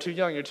too old, you're too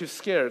young, you're too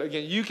scared.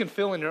 Again, you can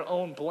fill in your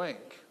own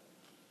blank.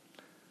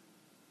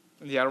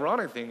 And the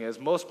ironic thing is,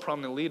 most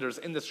prominent leaders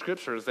in the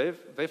scriptures,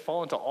 they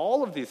fall into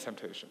all of these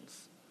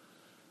temptations.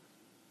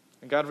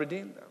 And God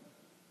redeemed them.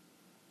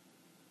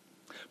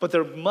 But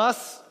there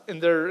must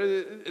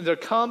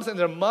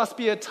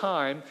be a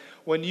time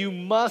when you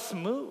must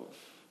move.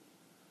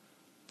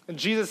 And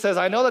Jesus says,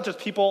 I know that there's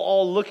people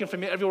all looking for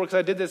me everywhere because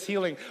I did this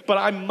healing, but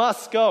I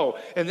must go.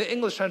 In the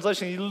English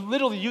translation, he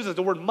literally uses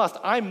the word must.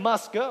 I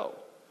must go.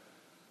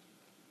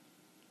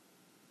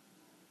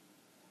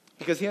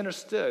 Because he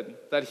understood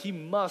that he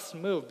must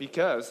move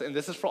because, and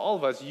this is for all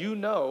of us,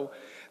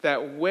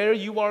 that where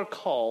you are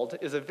called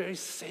is a very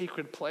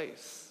sacred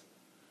place.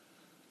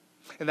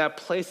 And that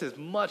place is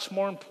much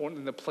more important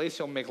than the place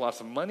you'll make lots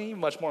of money,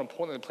 much more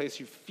important than the place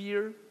you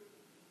fear.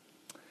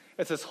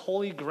 It's this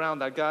holy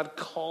ground that God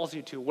calls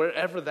you to,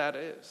 wherever that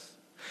is.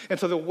 And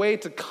so the way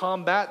to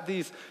combat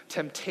these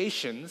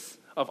temptations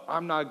of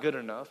I'm not good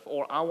enough,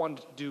 or I want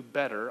to do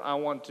better, I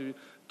want to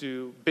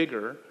do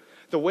bigger,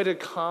 the way to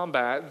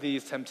combat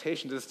these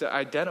temptations is to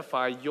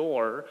identify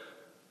your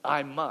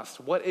I must.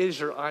 What is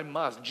your I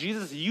must?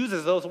 Jesus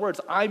uses those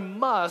words. I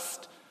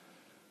must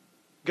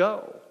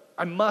go.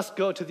 I must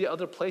go to the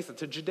other places,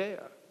 to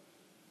Judea.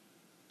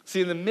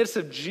 See, in the midst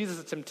of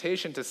Jesus'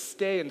 temptation to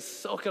stay and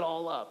soak it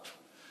all up,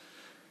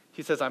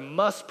 he says, I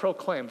must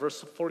proclaim,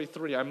 verse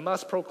 43, I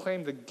must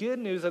proclaim the good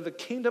news of the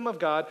kingdom of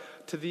God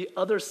to the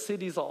other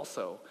cities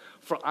also,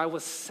 for I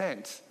was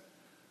sent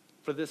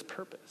for this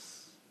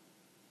purpose.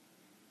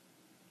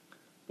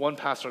 One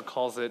pastor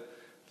calls it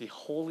the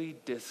holy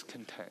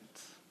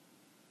discontent.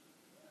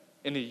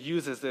 And he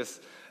uses this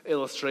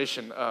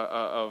illustration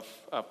of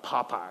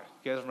Popeye.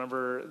 You guys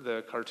remember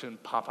the cartoon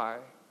Popeye?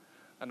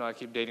 I know I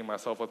keep dating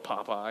myself with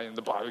Popeye and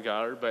the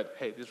Bodyguard, but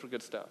hey, these were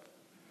good stuff.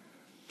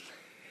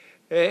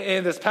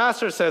 And this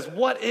pastor says,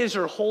 what is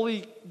your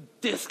holy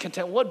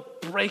discontent?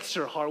 What breaks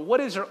your heart? What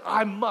is your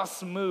I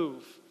must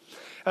move?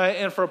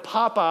 And for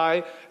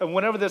Popeye,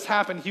 whenever this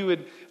happened, he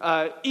would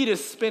eat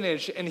his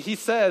spinach, and he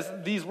says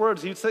these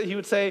words. He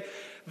would say,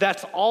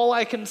 that's all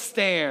I can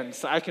stand.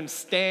 I can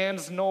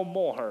stand no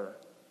more.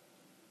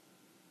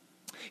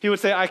 He would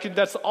say,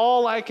 that's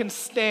all I can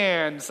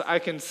stand. I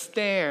can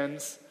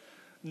stand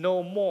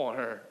no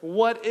more.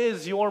 What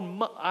is your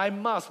I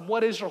must?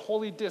 What is your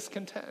holy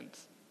discontent?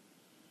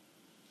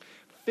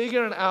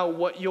 Figuring out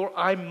what your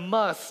I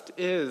must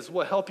is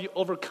will help you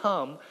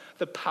overcome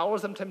the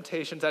powers and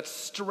temptations that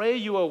stray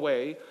you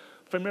away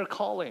from your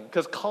calling.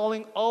 Because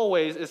calling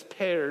always is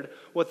paired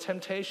with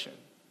temptation.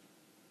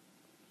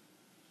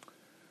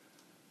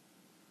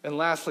 And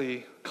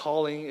lastly,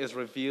 calling is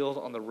revealed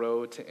on the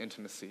road to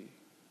intimacy.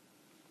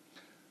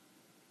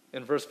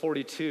 In verse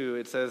 42,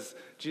 it says,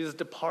 Jesus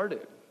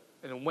departed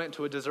and went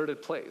to a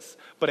deserted place.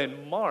 But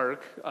in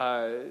Mark,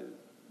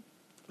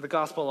 the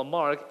Gospel of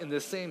Mark, in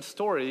this same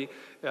story,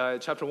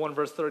 chapter 1,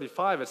 verse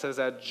 35, it says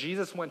that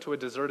Jesus went to a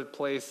deserted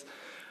place,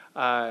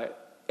 and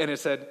it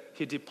said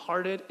he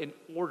departed in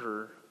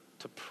order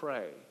to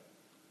pray.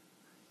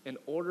 In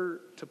order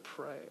to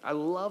pray. I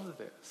love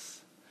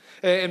this.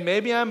 And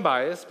maybe I'm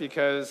biased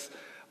because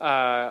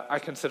I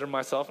consider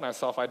myself and I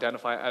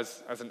self-identify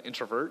as an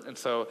introvert, and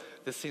so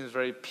this seems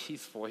very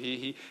peaceful.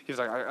 He's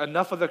like,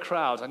 enough of the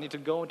crowds. I need to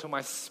go into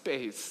my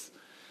space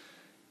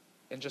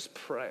and just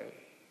pray.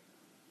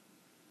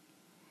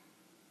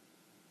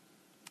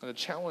 And the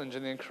challenge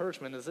and the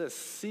encouragement is this: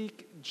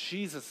 seek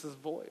Jesus'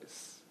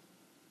 voice.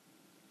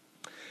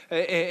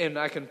 And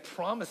I can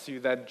promise you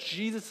that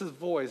Jesus'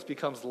 voice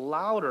becomes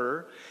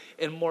louder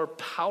and more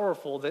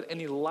powerful than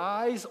any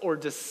lies or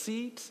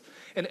deceit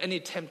and any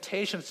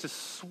temptations to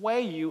sway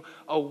you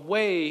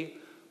away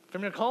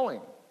from your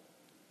calling.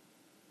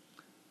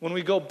 When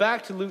we go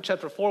back to Luke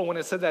chapter 4, when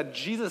it said that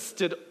Jesus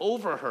stood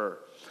over her,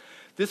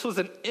 this was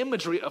an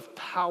imagery of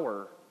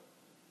power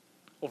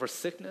over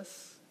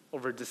sickness,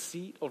 over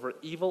deceit, over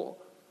evil,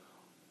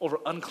 over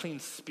unclean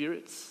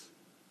spirits.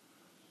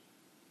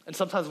 And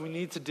sometimes we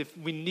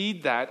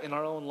need that in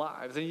our own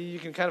lives. And you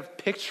can kind of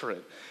picture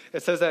it.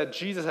 It says that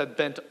Jesus had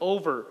bent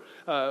over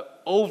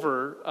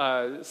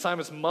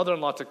Simon's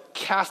mother-in-law to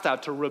cast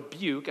out, to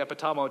rebuke,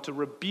 epitamo, to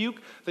rebuke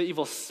the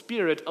evil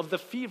spirit of the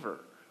fever.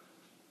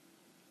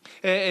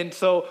 And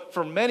so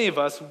for many of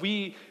us,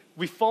 we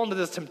fall into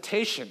this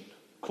temptation,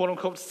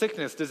 quote-unquote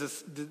sickness,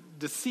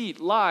 deceit,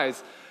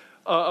 lies,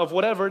 of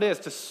whatever it is,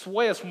 to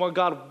sway us from what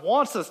God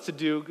wants us to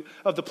do,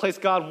 of the place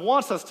God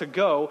wants us to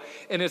go.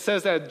 And it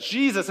says that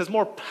Jesus is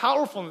more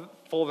powerful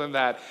powerful than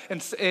that.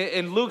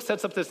 And Luke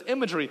sets up this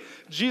imagery.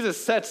 Jesus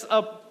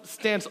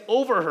stands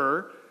over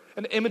her,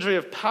 an imagery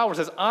of power.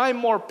 Says, I'm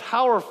more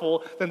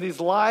powerful than these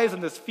lies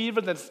and this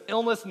fever, than this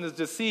illness and this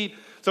deceit.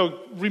 So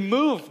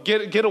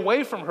get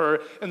away from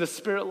her, and the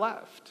spirit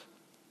left.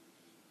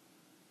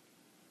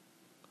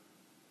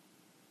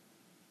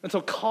 And so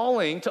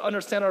to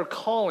understand our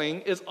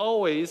calling is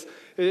always,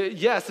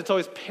 yes, it's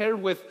always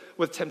paired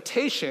with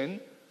temptation,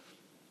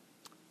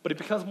 but it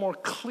becomes more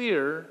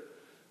clear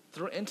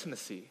through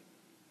intimacy.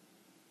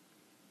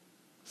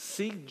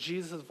 Seek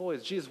Jesus'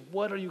 voice. Jesus,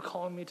 what are you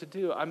calling me to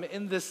do? I'm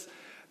in this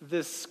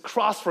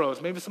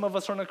crossroads. Maybe some of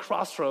us are in a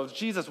crossroads.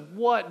 Jesus,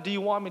 what do you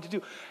want me to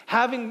do?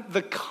 Having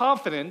the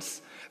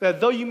confidence that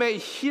though you may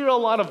hear a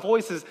lot of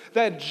voices,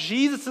 that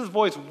Jesus'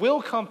 voice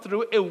will come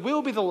through. It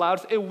will be the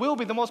loudest. It will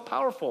be the most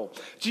powerful.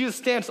 Jesus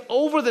stands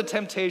over the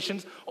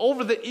temptations,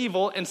 over the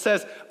evil, and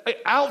says,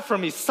 out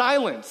from me,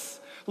 silence.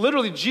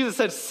 Literally, Jesus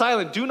said,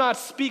 silent. Do not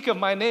speak of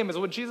my name is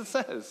what Jesus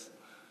says.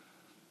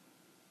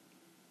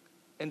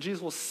 And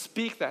Jesus will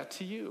speak that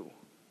to you.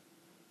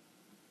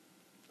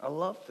 I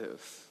love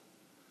this.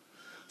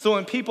 So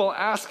when people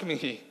ask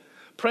me,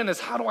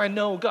 Prentice, how do I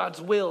know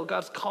God's will,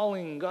 God's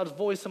calling, God's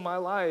voice in my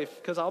life?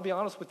 Because I'll be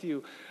honest with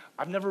you,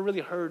 I've never really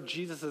heard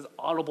Jesus'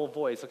 audible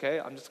voice, okay?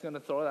 I'm just going to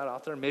throw that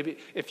out there. Maybe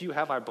if you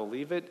have, I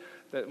believe it,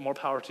 that more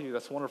power to you.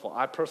 That's wonderful.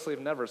 I personally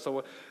have never.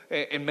 So,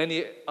 and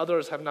many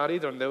others have not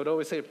either. And they would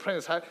always say,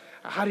 Prentice,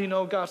 how do you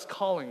know God's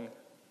calling?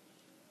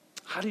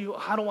 How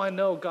do I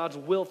know God's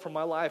will for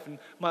my life? And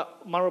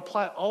my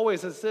reply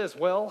always is this,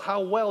 well,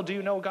 how well do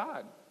you know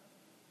God?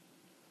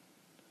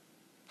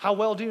 How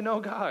well do you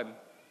know God?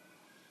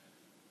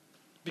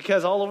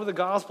 Because all over the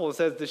gospel it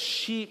says the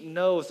sheep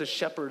knows the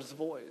shepherd's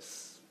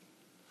voice.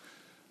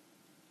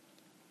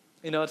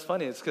 You know, it's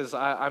funny. It's because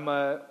I'm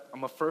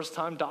a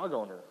first-time dog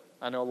owner.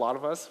 I know a lot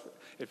of us,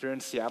 if you're in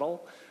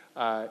Seattle,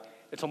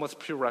 it's almost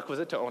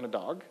prerequisite to own a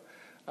dog.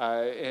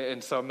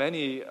 And so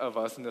many of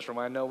us in this room,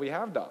 I know we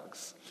have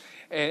dogs.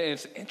 And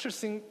it's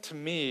interesting to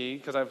me,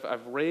 because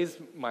I've raised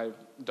my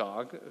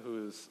dog,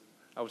 who's,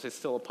 I would say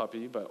still a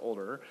puppy, but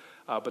older,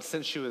 but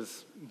since she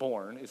was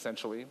born,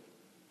 essentially.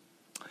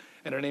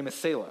 And her name is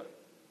Selah.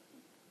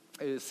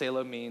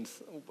 Selah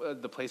means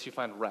the place you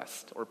find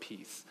rest or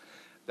peace.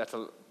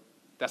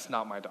 That's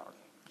not my dog,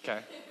 okay?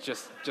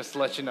 Just to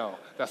let you know,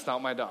 that's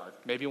not my dog.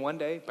 Maybe one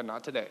day, but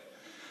not today.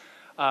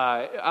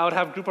 I would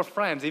have a group of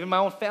friends, even my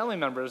own family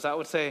members, that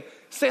would say,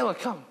 Selah,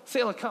 come,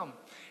 Selah, come.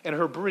 And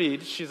her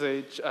breed, she's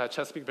a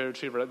Chesapeake Bay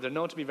Retriever, they're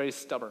known to be very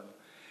stubborn.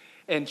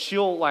 And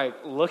she'll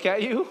look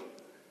at you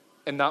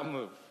and not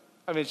move.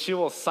 I mean, she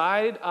will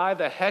side-eye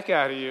the heck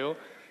out of you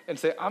and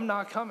say, I'm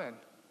not coming.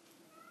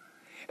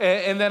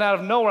 And then out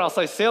of nowhere, I'll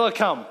say, Selah,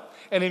 come.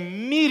 And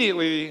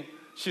immediately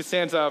she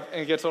stands up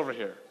and gets over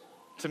here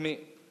to me.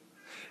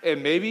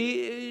 And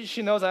maybe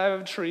she knows I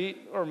have a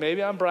treat, or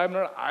maybe I'm bribing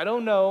her. I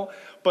don't know.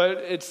 But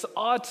it's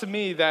odd to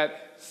me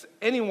that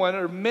anyone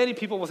or many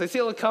people will say,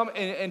 Selah, come,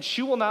 and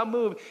she will not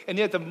move. And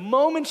yet the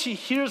moment she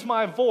hears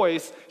my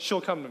voice,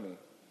 she'll come to me.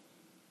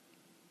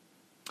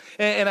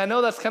 And I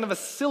know that's kind of a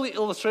silly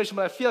illustration,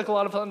 but I feel like a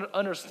lot of us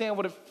understand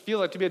what it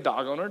feels like to be a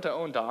dog owner, to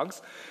own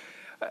dogs.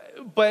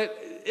 But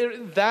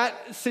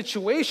that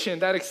situation,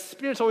 that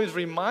experience always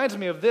reminds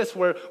me of this,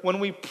 where when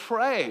we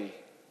pray,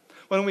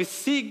 when we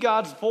seek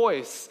God's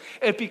voice,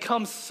 it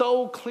becomes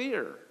so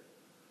clear.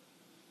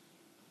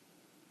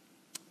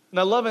 And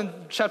I love in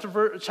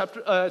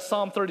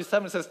Psalm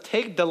 37, it says,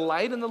 take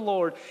delight in the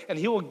Lord, and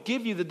he will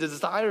give you the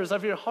desires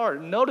of your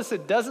heart. Notice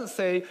it doesn't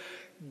say,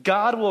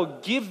 God will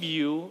give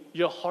you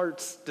your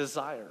heart's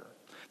desire.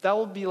 That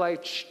would be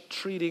like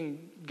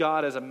treating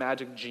God as a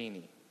magic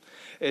genie.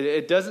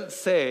 It doesn't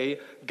say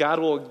God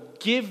will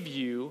give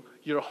you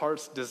your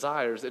heart's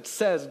desires. It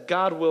says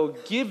God will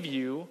give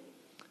you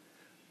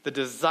the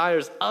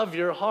desires of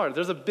your heart.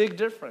 There's a big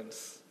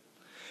difference.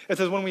 It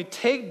says when we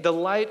take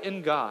delight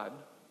in God,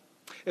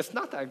 it's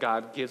not that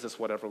God gives us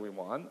whatever we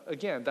want.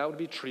 Again, that would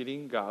be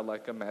treating God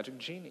like a magic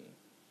genie.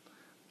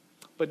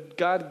 But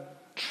God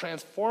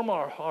transforms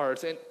our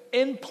hearts and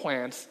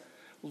implants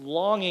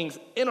longings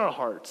in our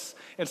hearts.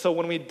 And so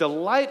when we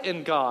delight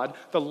in God,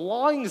 the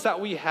longings that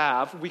we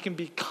have, we can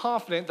be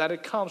confident that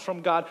it comes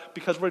from God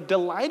because we're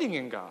delighting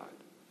in God.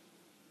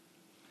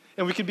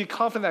 And we can be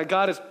confident that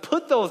God has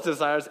put those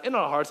desires in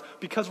our hearts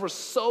because we're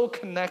so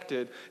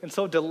connected and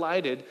so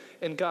delighted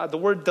in God. The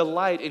word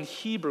delight in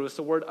Hebrew is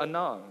the word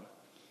anang.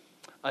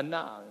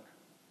 Anang.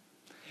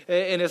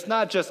 And it's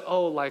not just,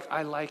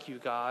 I like you,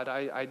 God.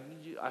 I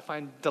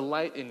find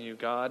delight in you,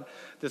 God.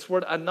 This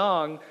word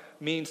anang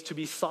means to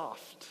be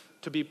soft,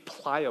 to be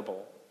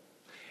pliable.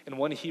 And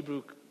one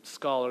Hebrew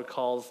scholar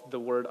calls the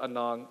word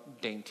anang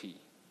dainty,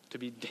 to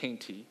be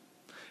dainty.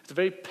 It's a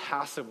very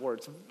passive word.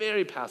 It's a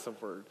very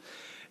passive word.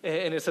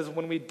 And it says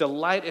when we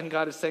delight in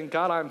God, it's saying,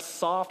 God, I'm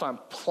soft, I'm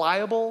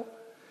pliable.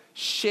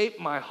 Shape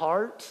my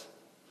heart.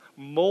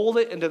 Mold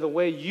it into the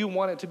way you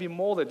want it to be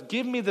molded.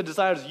 Give me the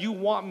desires you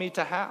want me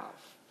to have.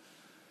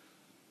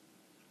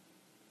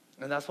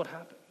 And that's what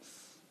happens.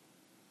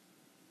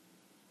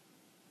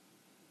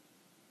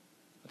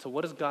 So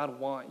what does God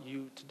want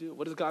you to do?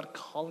 What is God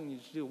calling you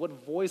to do? What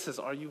voices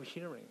are you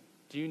hearing?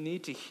 Do you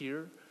need to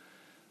hear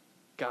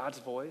God's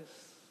voice?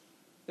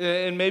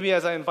 And maybe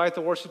as I invite the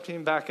worship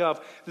team back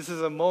up, this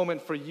is a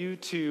moment for you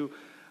to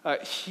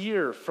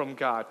hear from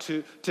God,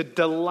 to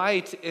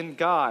delight in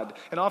God.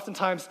 And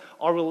oftentimes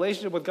our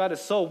relationship with God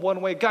is so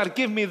one way. God,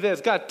 give me this.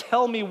 God,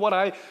 tell me what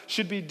I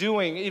should be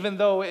doing. Even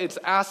though it's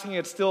asking,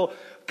 it's still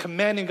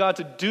commanding God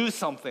to do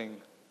something.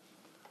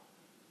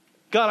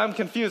 God, I'm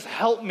confused.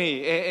 Help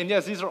me. And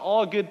yes, these are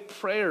all good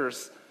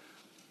prayers.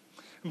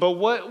 But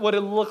what would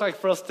it look like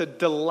for us to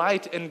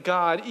delight in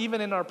God,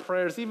 even in our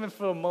prayers, even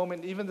for a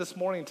moment, even this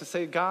morning, to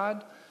say,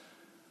 God,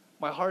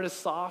 my heart is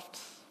soft.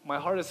 My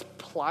heart is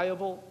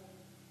pliable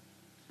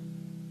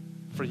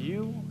for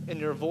you and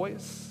your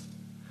voice.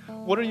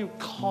 What are you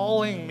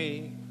calling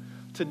me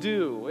to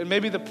do? And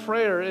maybe the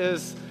prayer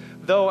is,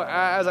 though,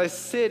 as I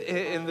sit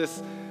in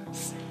this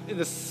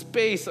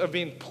space of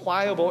being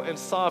pliable and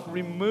soft,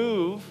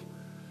 remove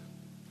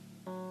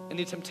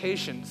any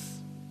temptations,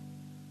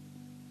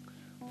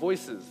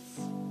 voices,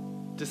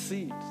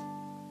 deceit.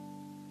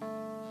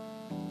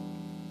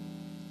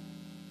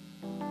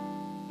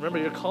 Remember,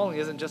 your calling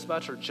isn't just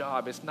about your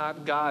job. It's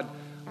not, God,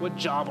 what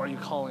job are you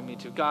calling me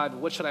to? God,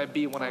 what should I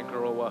be when I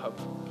grow up?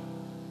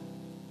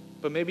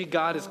 But maybe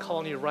God is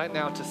calling you right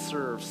now to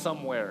serve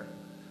somewhere.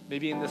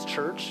 Maybe in this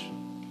church.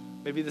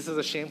 Maybe this is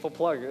a shameless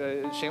plug.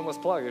 If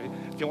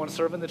you want to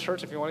serve in the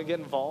church, if you want to get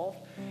involved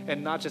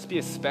and not just be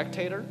a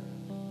spectator,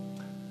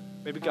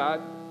 maybe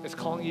God is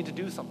calling you to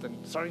do something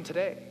starting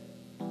today.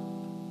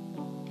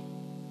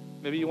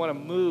 Maybe you want to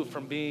move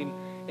from being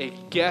a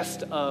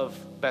guest of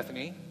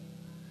Bethany,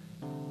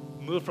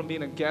 move from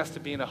being a guest to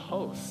being a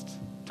host,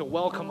 to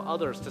welcome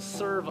others, to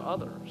serve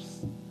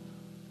others.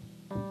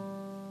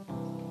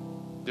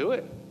 Do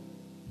it.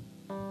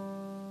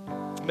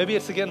 Maybe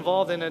it's to get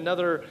involved in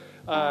another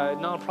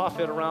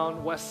nonprofit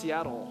around West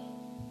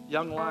Seattle,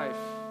 Young Life,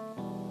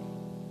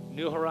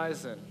 New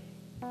Horizon,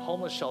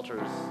 homeless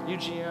shelters,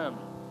 UGM.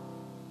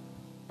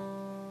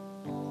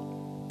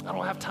 I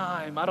don't have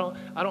time. I don't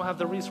have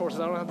the resources.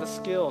 I don't have the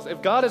skills.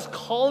 If God is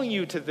calling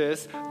you to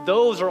this,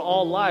 those are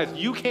all lies.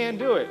 You can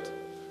do it.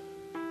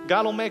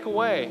 God will make a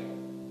way.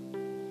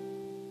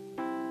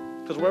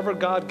 Because wherever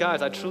God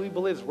guides, I truly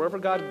believe this, wherever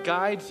God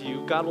guides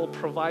you, God will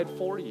provide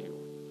for you.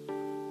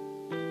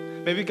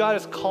 Maybe God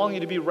is calling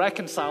you to be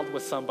reconciled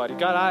with somebody.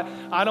 God,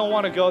 I don't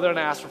want to go there and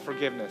ask for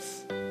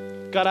forgiveness.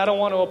 God, I don't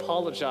want to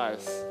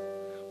apologize.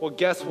 Well,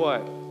 guess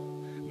what?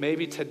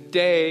 Maybe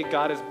today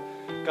God is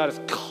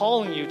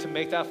calling you to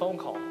make that phone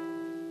call.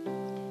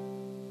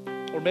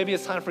 Or maybe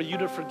it's time for you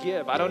to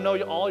forgive. I don't know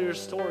all your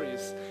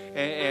stories.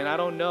 And I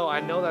don't know.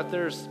 I know that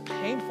there's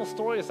painful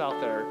stories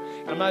out there.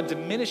 And I'm not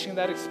diminishing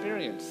that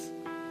experience.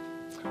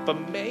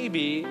 But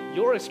maybe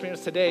your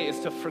experience today is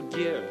to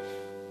forgive.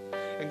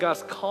 And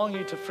God's calling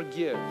you to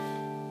forgive.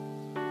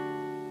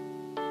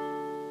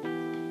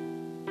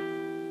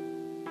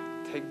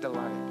 Take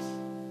delight.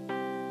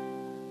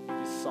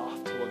 Be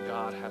soft to what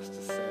God has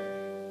to say.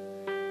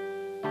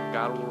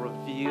 God will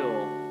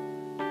reveal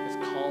His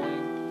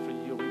calling for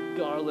you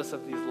regardless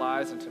of these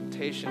lies and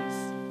temptations.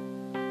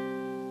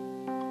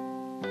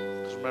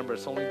 Because remember,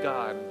 it's only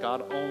God, and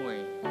God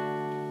only,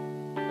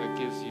 that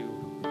gives you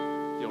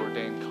the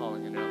ordained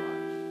calling in your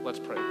life. Let's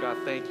pray. God,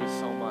 thank you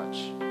so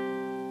much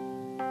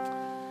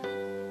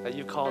that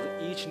you called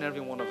each and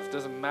every one of us.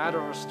 Doesn't matter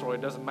our story.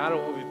 Doesn't matter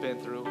what we've been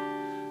through.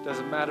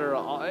 Doesn't matter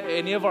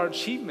any of our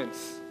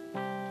achievements.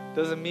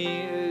 Doesn't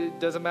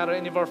matter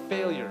any of our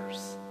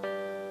failures.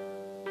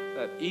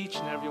 That each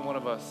and every one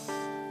of us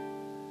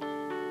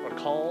are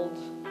called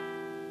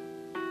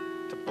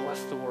to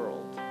bless the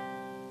world.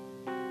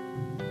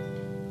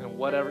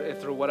 And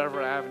through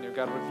whatever avenue,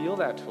 God, reveal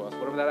that to us,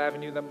 whatever that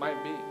avenue that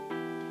might be.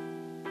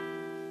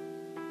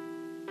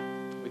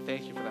 We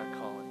thank you for that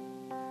calling.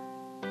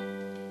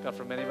 God,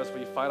 for many of us,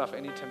 we fight off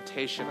any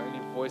temptation, any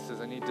voices,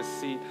 any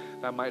deceit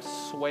that might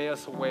sway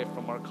us away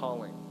from our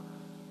calling.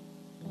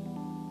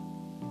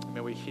 May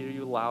we hear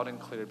you loud and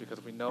clear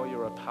because we know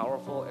you're a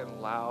powerful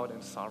and loud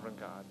and sovereign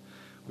God.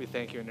 We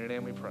thank you. In your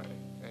name we pray.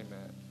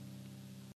 Amen.